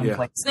 very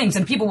commonplace things,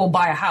 and people will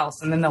buy a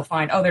house and then they'll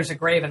find, there's a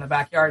grave in the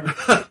backyard.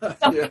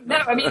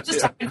 It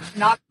just happened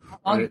not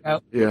long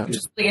ago. Yeah. Which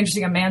is really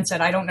interesting. A man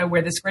said, I don't know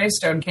where this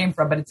gravestone came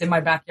from, but it's in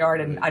my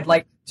backyard, and I'd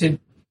like to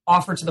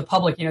offer to the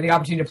public, the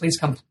opportunity to please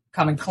come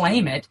and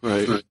claim it.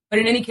 Right. But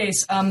in any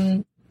case,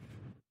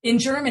 in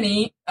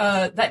Germany,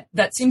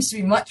 that seems to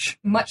be much,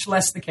 much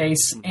less the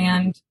case. Mm-hmm.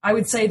 And I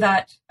would say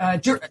that,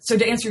 so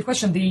to answer your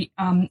question,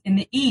 in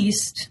the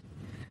East,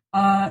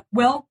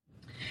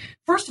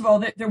 first of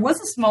all, there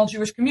was a small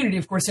Jewish community,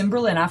 of course, in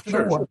Berlin after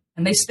the war,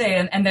 and they stay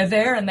and they're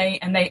there, and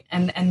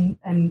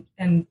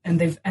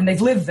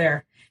they've lived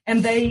there,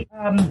 and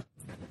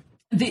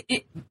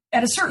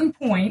at a certain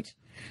point,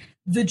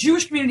 the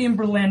Jewish community in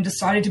Berlin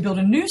decided to build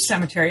a new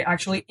cemetery,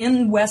 actually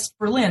in West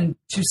Berlin,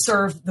 to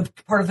serve the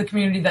part of the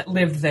community that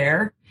lived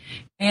there.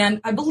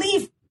 And I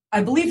believe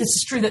this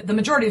is true, that the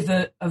majority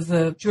of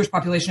the Jewish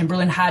population in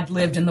Berlin had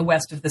lived in the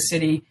west of the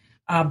city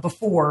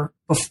before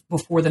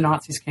the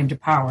Nazis came to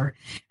power.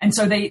 And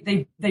so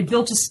they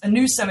built a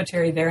new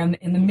cemetery there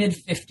in the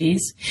mid-50s.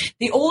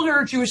 The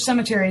older Jewish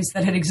cemeteries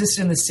that had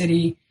existed in the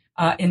city,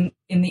 in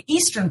the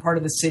eastern part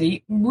of the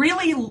city,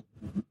 really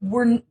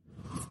were,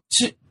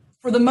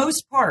 for the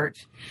most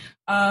part,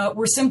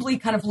 were simply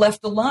kind of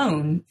left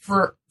alone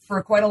for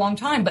quite a long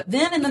time. But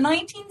then in the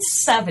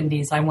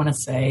 1970s, I want to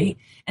say,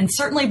 and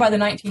certainly by the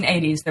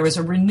 1980s, there was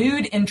a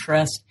renewed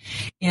interest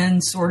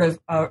in sort of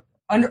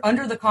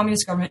under the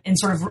communist government in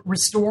sort of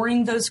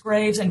restoring those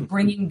graves and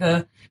bringing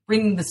the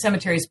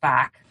cemeteries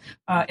back.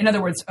 In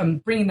other words,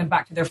 bringing them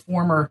back to their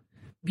former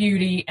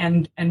beauty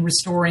and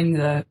restoring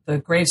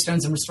the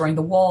gravestones and restoring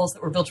the walls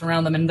that were built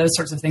around them and those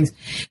sorts of things.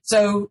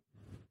 So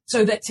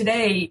that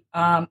today,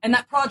 and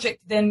that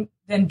project then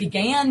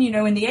began,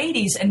 in the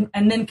 80s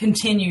and then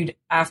continued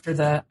after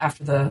the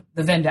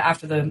Wende,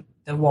 after the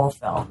wall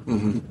fell.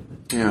 Mm-hmm.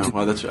 Yeah,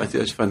 well, I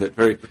just find that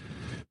very,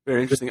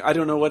 very interesting. I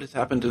don't know what has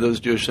happened to those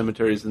Jewish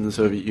cemeteries in the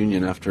Soviet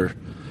Union after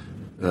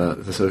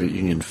the Soviet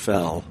Union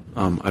fell.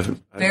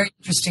 Very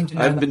interesting to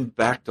know. I've been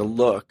back to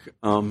look.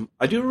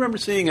 I do remember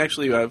seeing,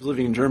 actually, I was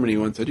living in Germany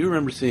once. I do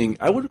remember seeing,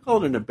 I would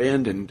call it an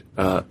abandoned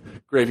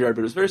graveyard,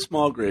 but it was a very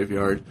small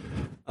graveyard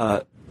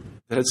that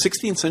had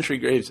 16th century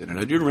graves in it.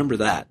 I do remember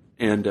that.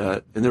 And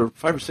there were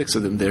 5 or 6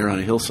 of them there on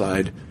a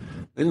hillside.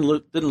 They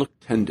didn't look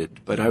tended,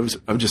 but I was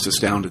just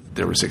astounded that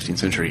there were 16th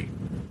century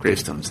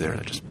gravestones there.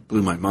 That just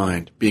blew my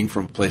mind, being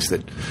from a place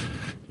that,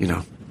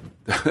 the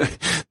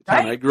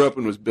town I grew up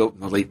in was built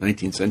in the late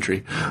 19th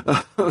century.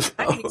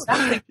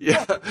 Exactly.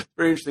 Yeah,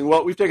 very interesting.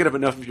 Well, we've taken up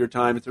enough of your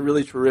time. It's a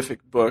really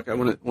terrific book. I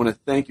want to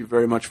thank you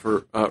very much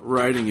for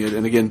writing it,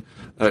 and again,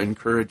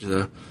 encourage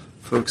the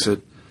folks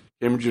at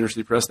Cambridge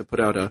University Press to put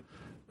out a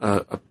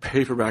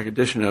paperback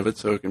edition of it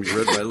so it can be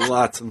read by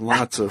lots and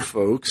lots of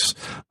folks.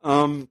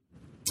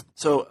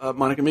 So,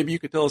 Monica, maybe you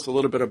could tell us a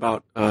little bit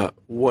about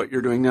what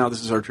you're doing now.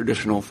 This is our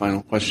traditional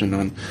final question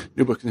on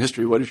New Books in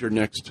History. What is your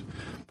next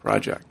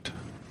project?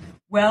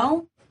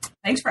 Well,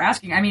 thanks for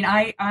asking. I mean,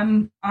 I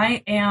am.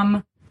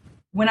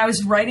 When I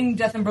was writing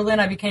Death in Berlin,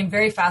 I became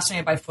very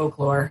fascinated by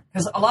folklore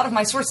because a lot of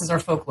my sources are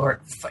folklore.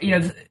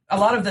 A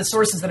lot of the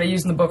sources that I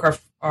use in the book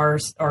are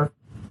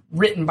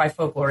written by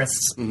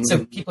folklorists, mm-hmm.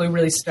 So people who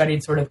really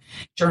studied sort of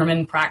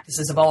German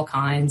practices of all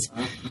kinds,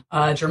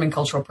 German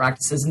cultural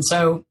practices. And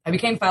so I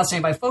became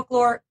fascinated by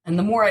folklore, and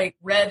the more I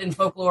read in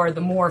folklore, the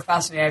more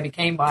fascinated I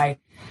became by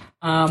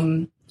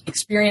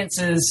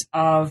experiences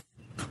of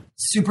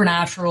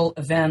supernatural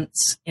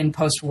events in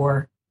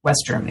post-war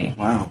West Germany.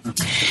 Wow.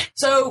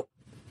 So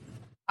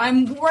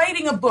I'm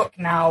writing a book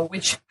now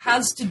which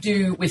has to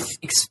do with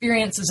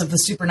experiences of the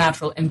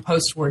supernatural in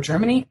post-war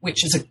Germany,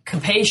 which is a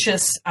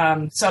capacious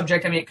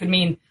subject. I mean, it could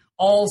mean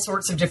all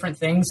sorts of different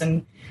things,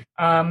 and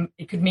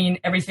it could mean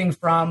everything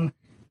from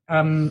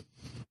the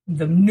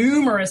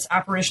numerous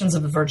apparitions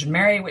of the Virgin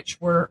Mary, which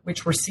were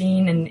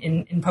seen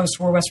in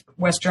post-war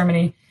West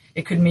Germany.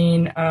 It could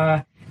mean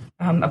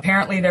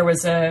apparently there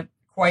was a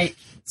quite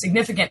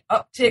significant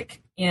uptick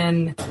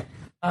in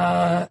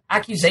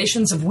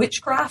accusations of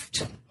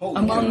witchcraft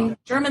among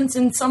Germans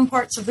in some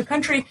parts of the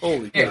country.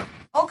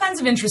 All kinds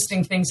of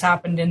interesting things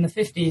happened in the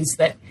 50s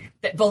that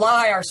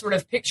belie our sort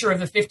of picture of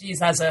the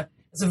 50s as a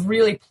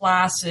really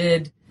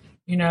placid,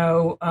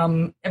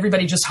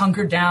 everybody just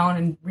hunkered down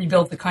and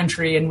rebuilt the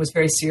country and was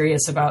very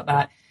serious about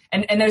that.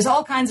 And there's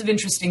all kinds of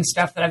interesting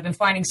stuff that I've been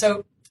finding.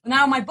 So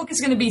now my book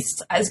is going to be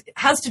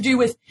has to do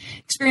with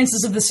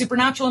experiences of the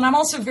supernatural, and I'm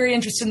also very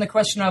interested in the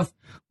question of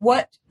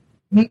what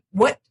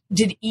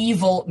did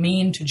evil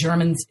mean to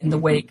Germans in the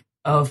wake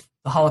of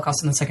the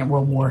Holocaust and the Second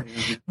World War?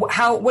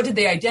 What did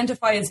they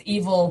identify as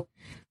evil?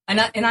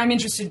 And I'm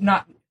interested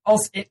not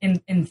also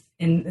in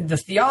the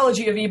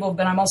theology of evil,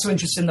 but I'm also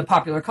interested in the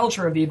popular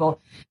culture of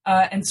evil,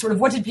 and sort of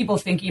what did people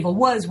think evil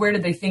was? Where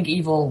did they think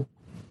evil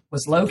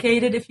was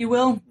located, if you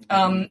will,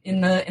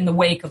 in the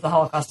wake of the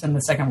Holocaust and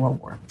the Second World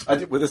War?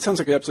 Well, that sounds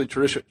like an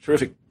absolutely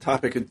terrific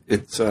topic.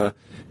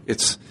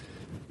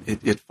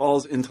 It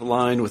falls into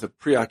line with a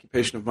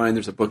preoccupation of mine.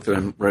 There's a book that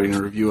I'm writing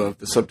a review of,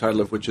 the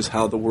subtitle of which is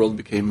How the World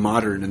Became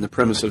Modern. And the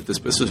premise of this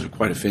is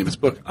quite a famous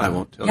book. I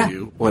won't tell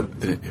you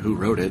who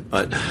wrote it,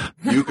 but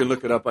you can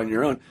look it up on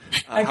your own.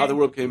 Okay. How the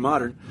World Became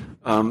Modern.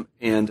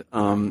 And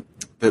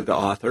the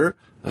author,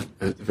 a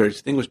very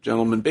distinguished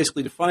gentleman,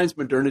 basically defines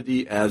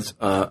modernity as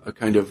a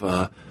kind of,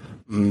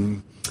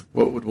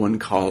 what would one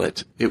call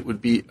it? It would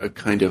be a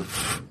kind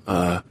of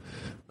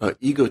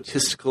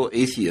egotistical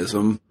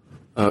atheism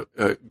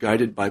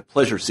guided by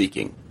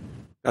pleasure-seeking.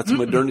 That's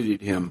modernity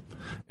to him.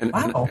 And,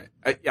 wow.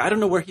 and I don't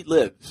know where he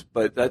lives,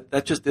 but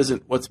that just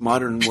isn't what's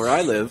modern where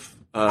I live.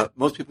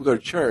 Most people go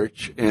to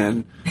church,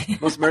 and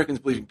most Americans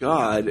believe in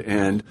God,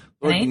 and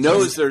Lord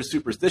knows there's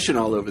superstition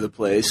all over the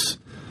place.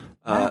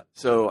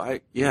 So I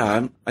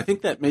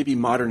think that may be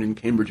modern in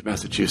Cambridge,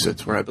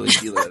 Massachusetts, where I believe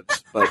he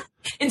lives. But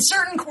In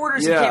certain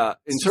quarters yeah, of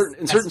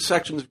in certain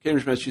sections of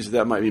Cambridge, Massachusetts,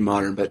 that might be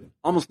modern, but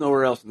almost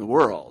nowhere else in the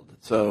world.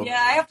 So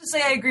yeah, I have to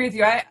say I agree with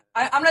you.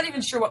 I'm not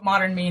even sure what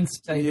modern means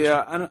to tell you.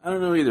 Yeah, I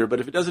don't know either. But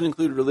if it doesn't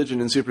include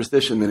religion and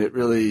superstition, then it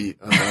really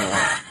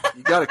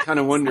you got to kind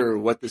of wonder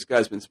what this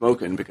guy's been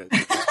smoking, because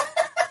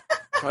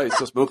probably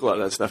still smoke a lot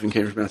of that stuff in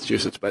Cambridge,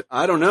 Massachusetts. But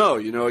I don't know.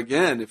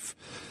 Again, it's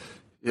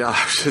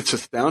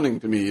astounding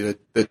to me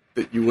that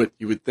you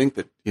would think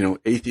that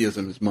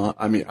atheism is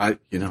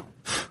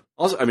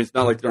Also, it's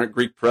not like there aren't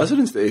Greek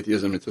presidents to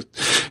atheism. It's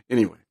just,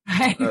 anyway.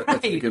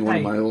 That's again one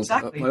of my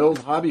old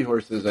hobby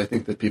horses. I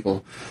think that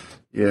people,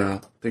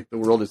 think the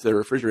world is their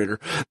refrigerator.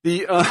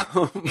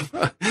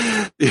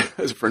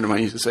 As a friend of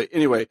mine used to say.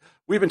 Anyway,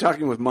 we've been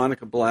talking with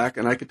Monica Black,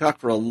 and I could talk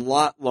for a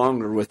lot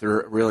longer with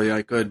her. Really,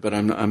 I could, but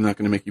I'm not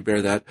going to make you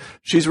bear that.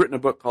 She's written a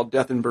book called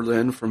Death in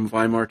Berlin: From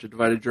Weimar to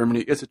Divided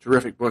Germany. It's a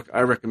terrific book.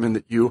 I recommend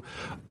that you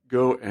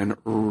go and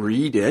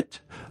read it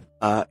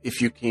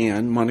if you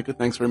can. Monica,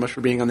 thanks very much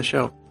for being on the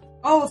show.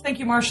 Oh, thank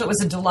you, Marshall. It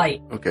was a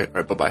delight. Okay. All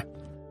right. Bye-bye.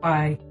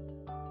 Bye.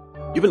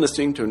 You've been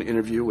listening to an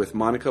interview with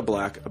Monica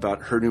Black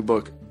about her new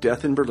book,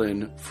 Death in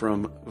Berlin,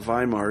 From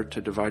Weimar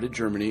to Divided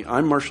Germany.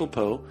 I'm Marshall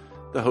Poe,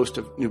 the host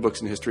of New Books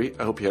in History.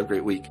 I hope you have a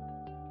great week.